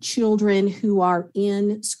children who are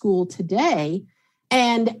in school today.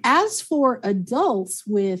 And as for adults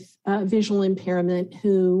with visual impairment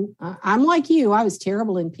who, I'm like you, I was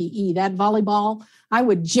terrible in PE. That volleyball, I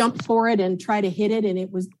would jump for it and try to hit it, and it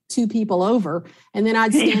was 2 people over. And then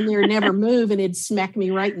I'd stand there and never move, and it'd smack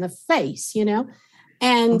me right in the face,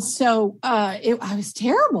 And so I was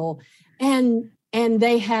terrible. And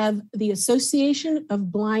they have the Association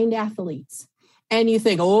of Blind Athletes. And you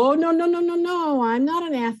think, oh, no, I'm not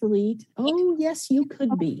an athlete. Oh, yes, you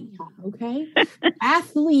could be, okay?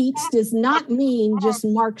 Athletes does not mean just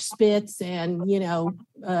Mark Spitz and,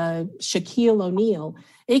 Shaquille O'Neal.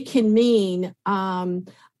 It can mean I'm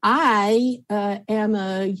a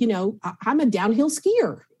downhill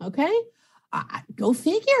skier, okay? Go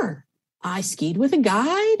figure. I skied with a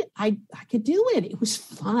guide. I could do it. It was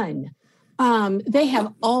fun. They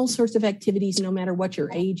have all sorts of activities, no matter what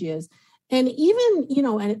your age is. And even,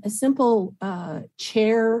 a simple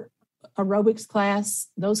chair aerobics class,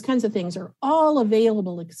 those kinds of things are all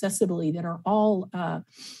available accessibly, that are all,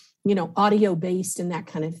 audio based and that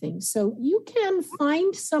kind of thing. So you can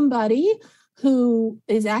find somebody who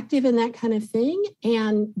is active in that kind of thing.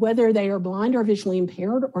 And whether they are blind or visually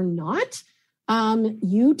impaired or not,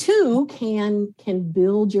 you too can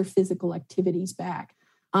build your physical activities back.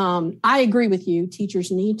 I agree with you.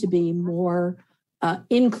 Teachers need to be more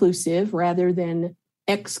inclusive rather than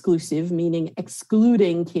exclusive, meaning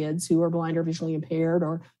excluding kids who are blind or visually impaired,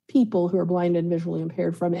 or people who are blind and visually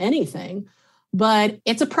impaired from anything. But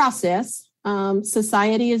it's a process.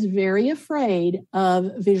 Society is very afraid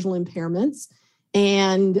of visual impairments.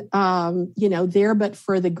 And, there but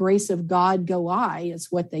for the grace of God go I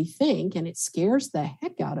is what they think. And it scares the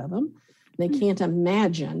heck out of them. They can't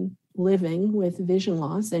imagine living with vision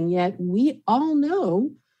loss. And yet we all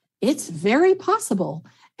know it's very possible.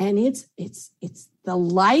 And it's the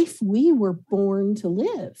life we were born to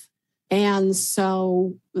live. And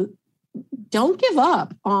so don't give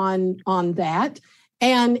up on that.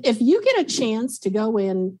 And if you get a chance to go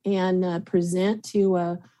in and present to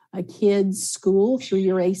a kid's school through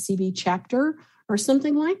your ACB chapter or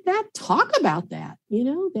something like that, talk about that,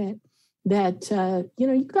 that that,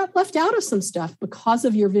 you got left out of some stuff because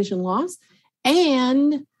of your vision loss.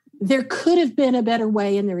 And there could have been a better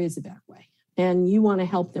way, and there is a better way. And you want to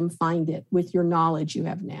help them find it with your knowledge you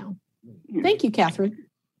have now. Thank you, Catherine.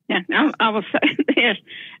 Yeah, I will say this.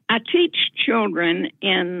 I teach children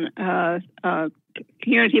in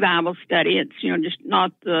community Bible study. It's, just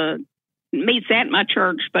not meets at my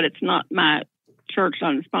church, but it's not my church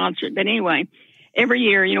unsponsored. But anyway, every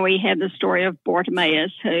year, we had the story of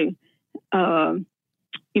Bartimaeus who,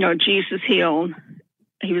 Jesus healed.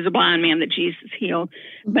 He was a blind man that Jesus healed.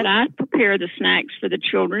 But I prepare the snacks for the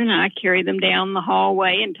children. I carry them down the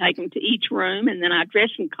hallway and take them to each room. And then I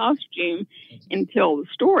dress in costume and tell the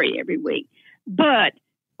story every week. But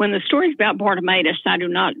when the story's about Bartimaeus, I do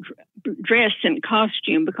not dress in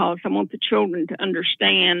costume because I want the children to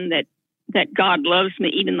understand that God loves me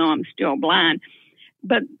even though I'm still blind.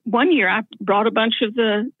 But one year I brought a bunch of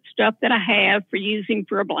the stuff that I have for using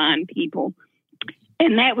for blind people.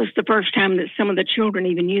 And that was the first time that some of the children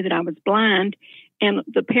even knew that I was blind. And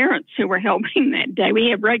the parents who were helping that day, we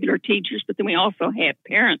have regular teachers, but then we also have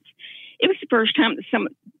parents. It was the first time that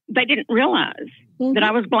they didn't realize that I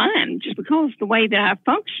was blind just because of the way that I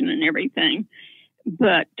function and everything.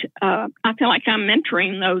 But I feel like I'm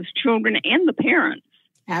mentoring those children and the parents.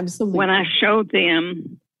 Absolutely. When I show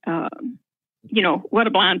them, what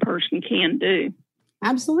a blind person can do.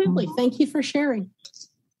 Absolutely. Thank you for sharing.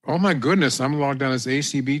 Oh, my goodness. I'm logged on as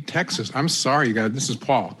ACB Texas. I'm sorry, you guys. This is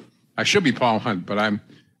Paul. I should be Paul Hunt, but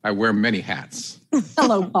I wear many hats.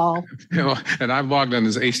 Hello, Paul. And I've logged on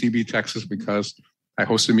as ACB Texas because I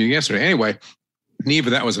hosted a meeting yesterday. Anyway, Neva,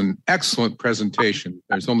 that was an excellent presentation.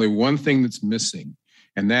 There's only one thing that's missing,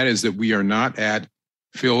 and that is that we are not at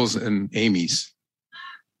Phil's and Amy's.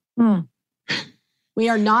 We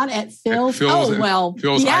are not at Phil's. Phil's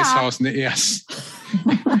Phil's Ice House. Yes.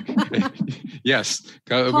 Yes.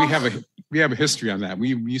 We have a history on that.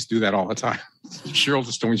 We used to do that all the time. Cheryl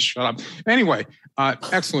just told me to shut up. Anyway,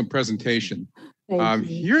 excellent presentation.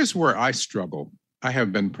 Here's where I struggle. I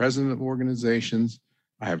have been president of organizations.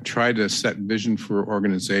 I have tried to set vision for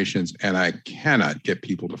organizations, and I cannot get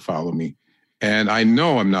people to follow me. And I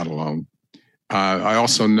know I'm not alone. I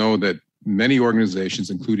also know that many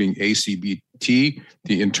organizations, including ACBT,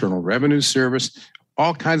 the Internal Revenue Service,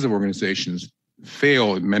 all kinds of organizations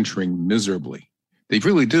fail at mentoring miserably. They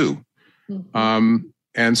really do.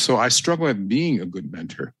 And so I struggle at being a good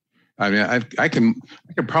mentor. I mean, I can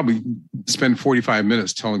probably spend 45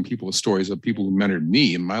 minutes telling people stories of people who mentored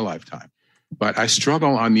me in my lifetime, but I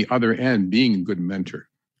struggle on the other end being a good mentor.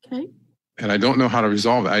 Okay. And I don't know how to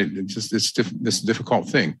resolve it. It's a difficult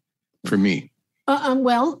thing for me.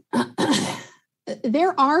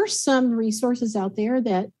 There are some resources out there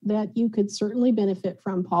that you could certainly benefit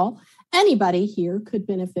from, Paul. Anybody here could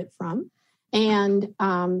benefit from. And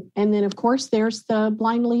then, of course, there's the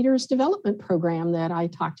Blind Leaders Development Program that I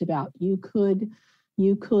talked about. You could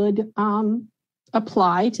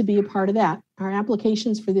apply to be a part of that. Our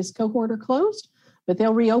applications for this cohort are closed, but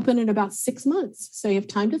they'll reopen in about 6 months. So you have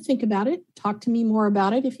time to think about it. Talk to me more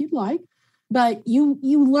about it if you'd like. But you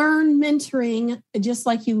learn mentoring just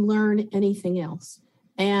like you learn anything else.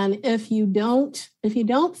 And if you don't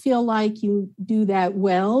feel like you do that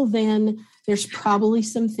well, then there's probably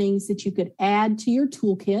some things that you could add to your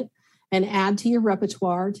toolkit and add to your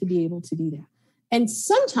repertoire to be able to do that. And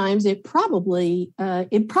sometimes it probably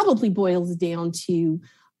boils down to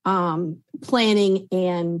planning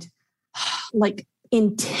and like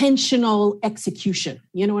intentional execution.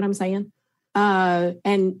 You know what I'm saying?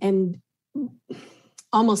 And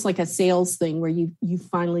almost like a sales thing where you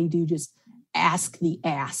finally do just ask the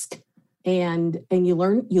ask, and you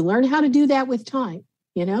learn how to do that with time.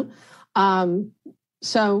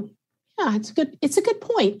 So yeah, it's a good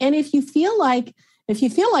point. And if you feel like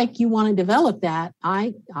you want to develop that,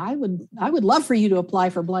 I would love for you to apply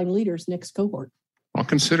for Blind Leaders next cohort. I'll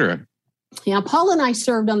consider it. Yeah, Paul and I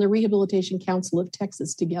served on the Rehabilitation Council of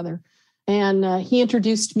Texas together. And he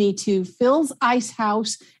introduced me to Phil's Ice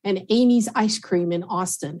House and Amy's Ice Cream in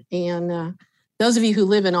Austin. And those of you who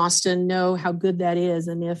live in Austin know how good that is.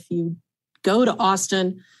 And if you go to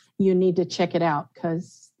Austin, you need to check it out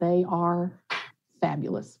because they are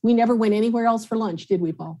fabulous. We never went anywhere else for lunch, did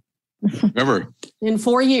we, Paul? Never. In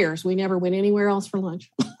 4 years, we never went anywhere else for lunch.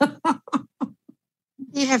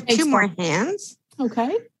 You have two more hands.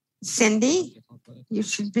 Okay. Cindy, you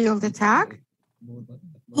should be able to talk.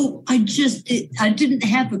 Oh, I didn't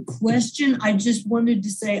have a question. I just wanted to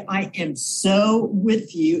say I am so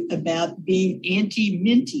with you about being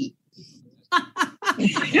anti-minty.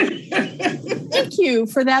 Thank you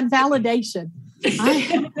for that validation.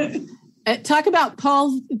 Talk about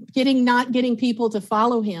Paul not getting people to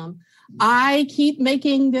follow him. I keep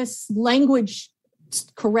making this language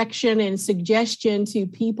correction and suggestion to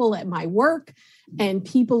people at my work and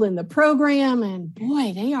people in the program, and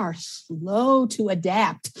boy, they are slow to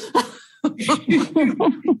adapt.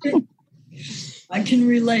 I can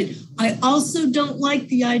relate. I also don't like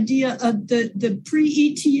the idea of the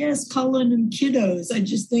pre-ETS calling them kiddos. I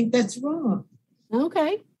just think that's wrong.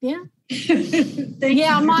 Okay, yeah.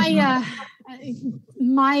 Yeah, my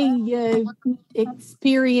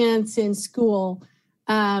experience in school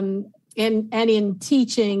and in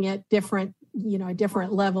teaching at different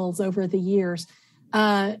levels over the years,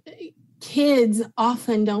 kids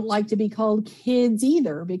often don't like to be called kids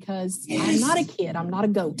either, because I'm not a kid, I'm not a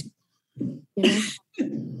goat.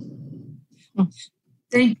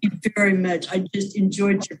 Thank you very much. I just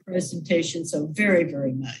enjoyed your presentation so very,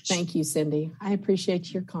 very much. Thank you, Cindy. I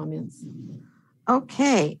appreciate your comments.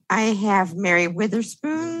 Okay, I have Mary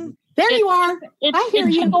Witherspoon. There you are. I hear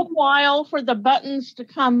you. It took a while for the buttons to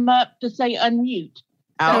come up to say unmute.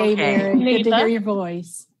 Okay, Mary, good to hear your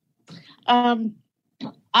voice.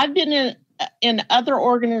 I've been in other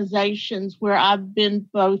organizations where I've been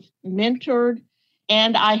both mentored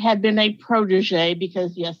and I have been a protege,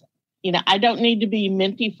 because yes, I don't need to be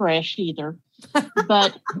minty fresh either.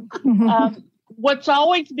 But what's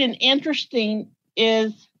always been interesting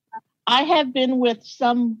is I have been with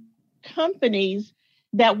some companies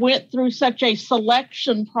that went through such a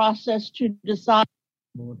selection process to decide.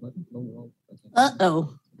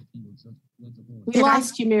 Uh-oh. We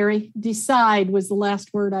lost you, Mary. Decide was the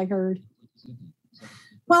last word I heard.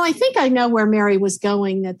 Well, I think I know where Mary was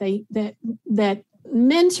going, that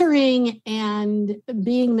mentoring and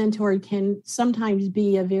being mentored can sometimes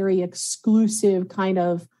be a very exclusive kind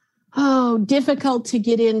of, difficult to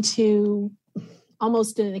get into,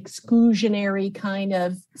 almost an exclusionary kind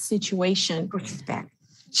of situation. Oh, she's back.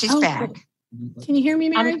 She's back. Can you hear me,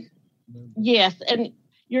 Mary? Yes, and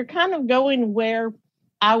you're kind of going where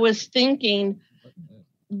I was thinking,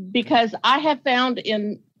 because I have found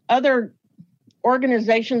in other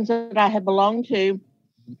organizations that I have belonged to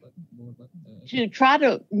try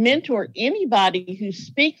to mentor anybody who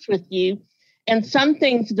speaks with you, and some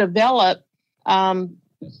things develop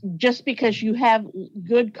just because you have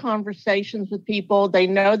good conversations with people. They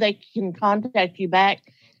know they can contact you back.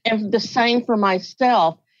 And the same for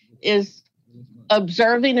myself is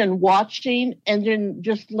observing and watching, and then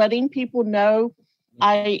just letting people know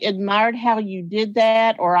I admired how you did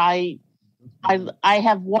that, or I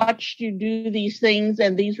have watched you do these things,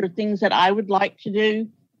 and these are things that I would like to do.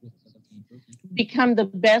 Become the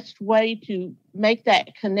best way to make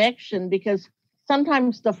that connection, because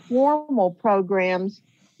sometimes the formal programs,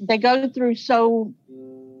 they go through so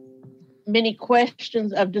many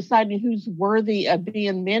questions of deciding who's worthy of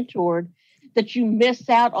being mentored that you miss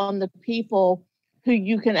out on the people who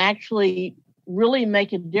you can actually really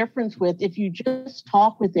make a difference with if you just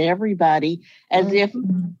talk with everybody as if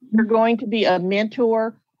you're going to be a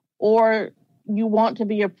mentor or you want to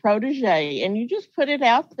be a protege, and you just put it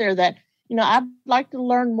out there that, I'd like to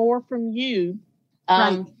learn more from you.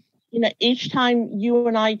 Right. Each time you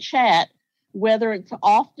and I chat, whether it's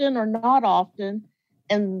often or not often,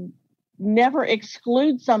 and never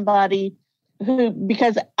exclude somebody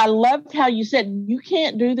because I loved how you said, you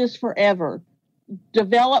can't do this forever.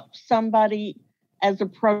 Develop somebody as a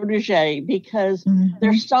protege, because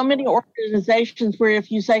there's so many organizations where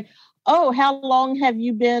if you say, oh, how long have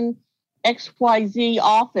you been XYZ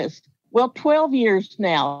office? Well, 12 years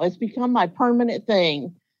now. It's become my permanent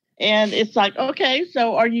thing. And it's like, okay,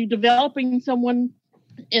 so are you developing someone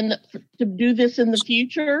to do this in the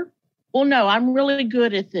future? Well, no, I'm really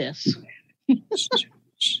good at this.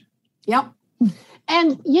 Yep.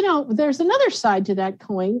 And, there's another side to that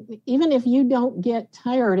coin. Even if you don't get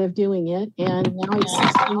tired of doing it, and now it's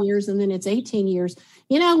 16 years and then it's 18 years,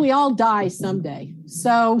 we all die someday.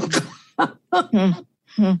 So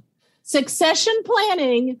succession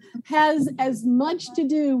planning has as much to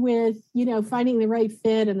do with, finding the right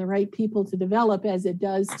fit and the right people to develop as it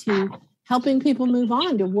does to helping people move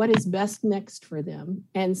on to what is best next for them.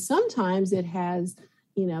 And sometimes it has,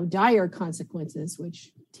 dire consequences,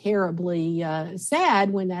 which terribly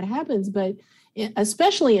sad when that happens, but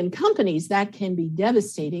especially in companies, that can be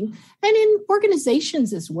devastating, and in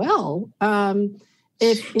organizations as well.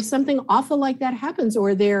 If something awful like that happens,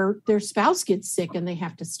 or their spouse gets sick and they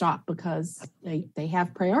have to stop because they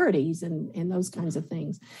have priorities and those kinds of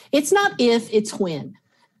things. It's not if, it's when.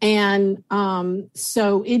 And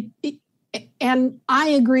so and I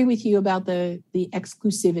agree with you about the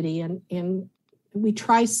exclusivity, and we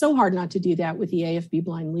try so hard not to do that with the AFB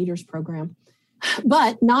Blind Leaders Program.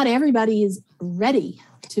 But not everybody is ready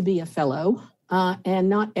to be a fellow. and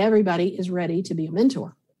not everybody is ready to be a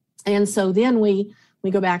mentor. And so then we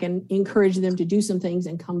go back and encourage them to do some things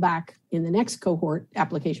and come back in the next cohort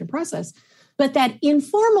application process. But that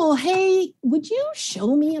informal, hey, would you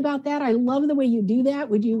show me about that? I love the way you do that.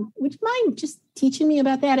 Would you mind just teaching me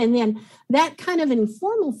about that? And then that kind of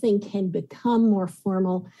informal thing can become more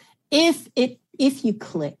formal if you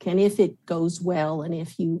click and if it goes well and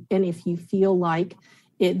if you feel like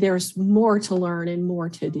there's more to learn and more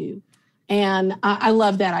to do. And I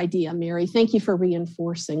love that idea, Mary. Thank you for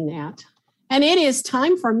reinforcing that. And it is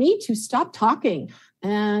time for me to stop talking.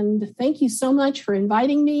 And thank you so much for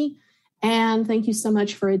inviting me. And thank you so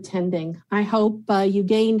much for attending. I hope you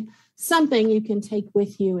gained something you can take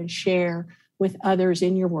with you and share with others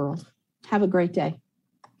in your world. Have a great day.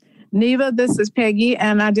 Neva, this is Peggy,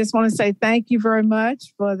 and I just want to say thank you very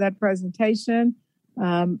much for that presentation.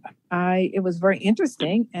 It was very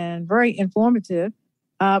interesting and very informative.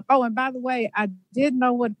 And by the way, I did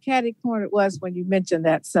know what catty corner it was when you mentioned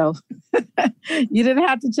that, so you didn't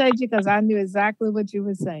have to change it because I knew exactly what you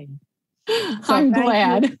were saying. So I'm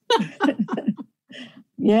glad.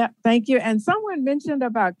 Yeah, thank you. And someone mentioned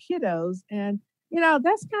about kiddos, and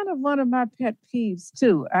that's kind of one of my pet peeves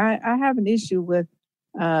too. I have an issue with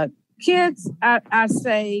kids. I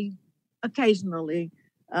say occasionally,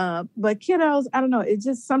 but kiddos, I don't know. It's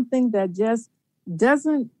just something that just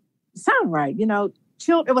doesn't sound right.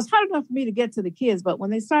 It was hard enough for me to get to the kids, but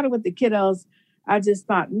when they started with the kiddos, I just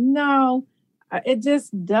thought, no, it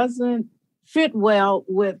just doesn't fit well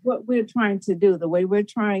with what we're trying to do, the way we're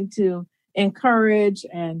trying to encourage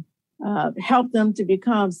and help them to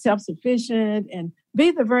become self-sufficient and be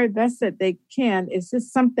the very best that they can. It's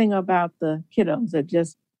just something about the kiddos that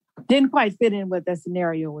just didn't quite fit in with that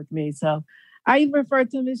scenario with me. So I even refer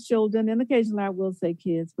to them as children, and occasionally I will say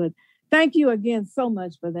kids, but thank you again so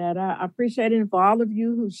much for that. I appreciate it. And for all of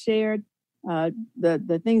you who shared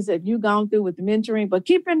the things that you've gone through with the mentoring, but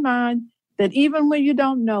keep in mind that even when you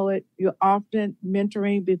don't know it, you're often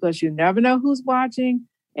mentoring because you never know who's watching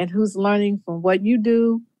and who's learning from what you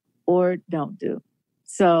do or don't do.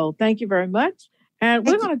 So thank you very much. And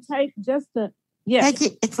we're going to take just yes. Thank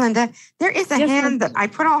you. It's Linda. There is a hand that I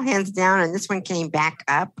put all hands down and this one came back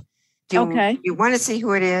up. Okay. You want to see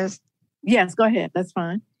who it is? Yes, go ahead. That's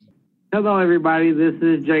fine. Hello, everybody. This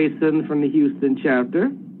is Jason from the Houston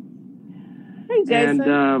chapter. Hey, Jason.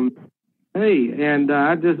 And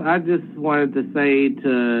I just wanted to say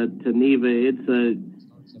to Neva,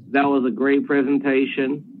 that was a great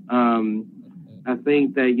presentation. I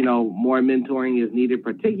think that more mentoring is needed,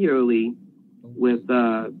 particularly with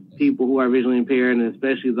people who are visually impaired, and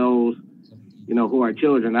especially those who are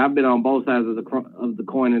children. I've been on both sides of the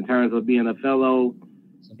coin in terms of being a fellow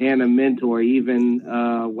and a mentor, even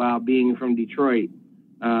while being from Detroit.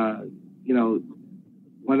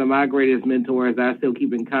 One of my greatest mentors I still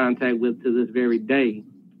keep in contact with to this very day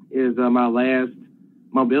is my last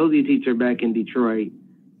mobility teacher back in Detroit,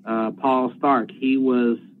 Paul Stark. He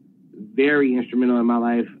was very instrumental in my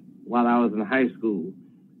life while I was in high school.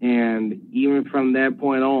 And even from that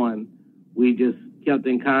point on, we just kept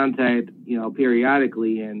in contact,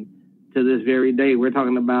 periodically. And to this very day, we're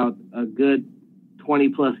talking about a good 20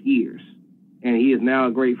 plus years. And he is now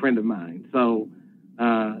a great friend of mine. So,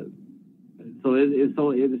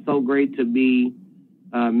 it's so great to be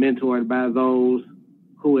mentored by those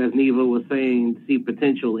who, as Neva was saying, see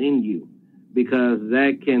potential in you, because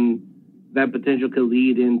that potential could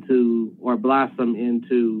lead into or blossom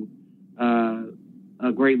into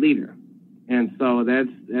a great leader. And so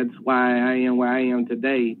that's why I am where I am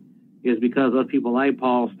today, is because of people like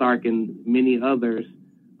Paul Stark and many others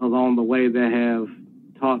along the way that have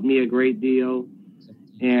taught me a great deal.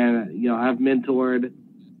 And I've mentored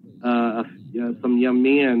some young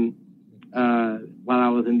men while I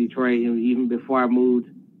was in Detroit, and even before I moved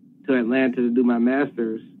to Atlanta to do my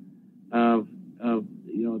master's, of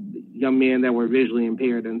young men that were visually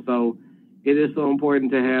impaired. And so it is so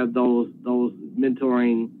important to have those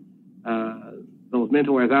mentoring, those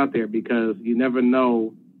mentors out there, because you never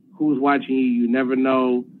know who's watching you. You never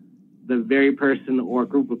know the very person or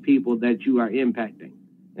group of people that you are impacting.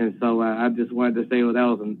 And so I just wanted to say, that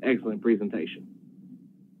was an excellent presentation.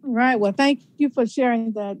 All right. Well, thank you for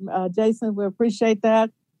sharing that, Jason. We appreciate that,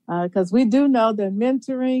 because we do know that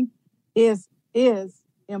mentoring is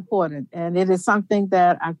important, and it is something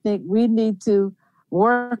that I think we need to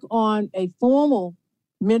work on a formal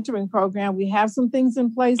mentoring program. We have some things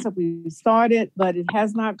in place that we started, but it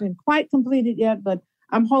has not been quite completed yet. But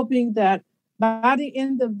I'm hoping that by the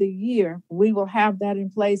end of the year, we will have that in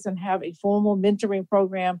place and have a formal mentoring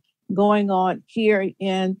program going on here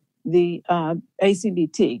in the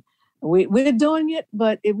ACBT. We're doing it,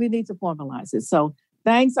 but we need to formalize it. So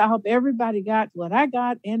thanks. I hope everybody got what I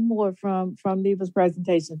got and more from Neva's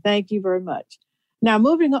presentation. Thank you very much. Now,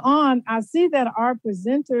 moving on, I see that our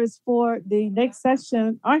presenters for the next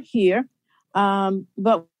session are here,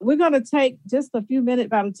 but we're going to take just a few minutes,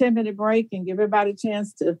 about a 10-minute break, and give everybody a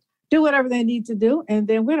chance to do whatever they need to do. And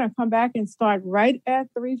then we're going to come back and start right at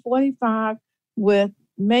 3:45 with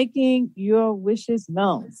Making Your Wishes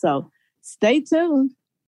Known. So stay tuned.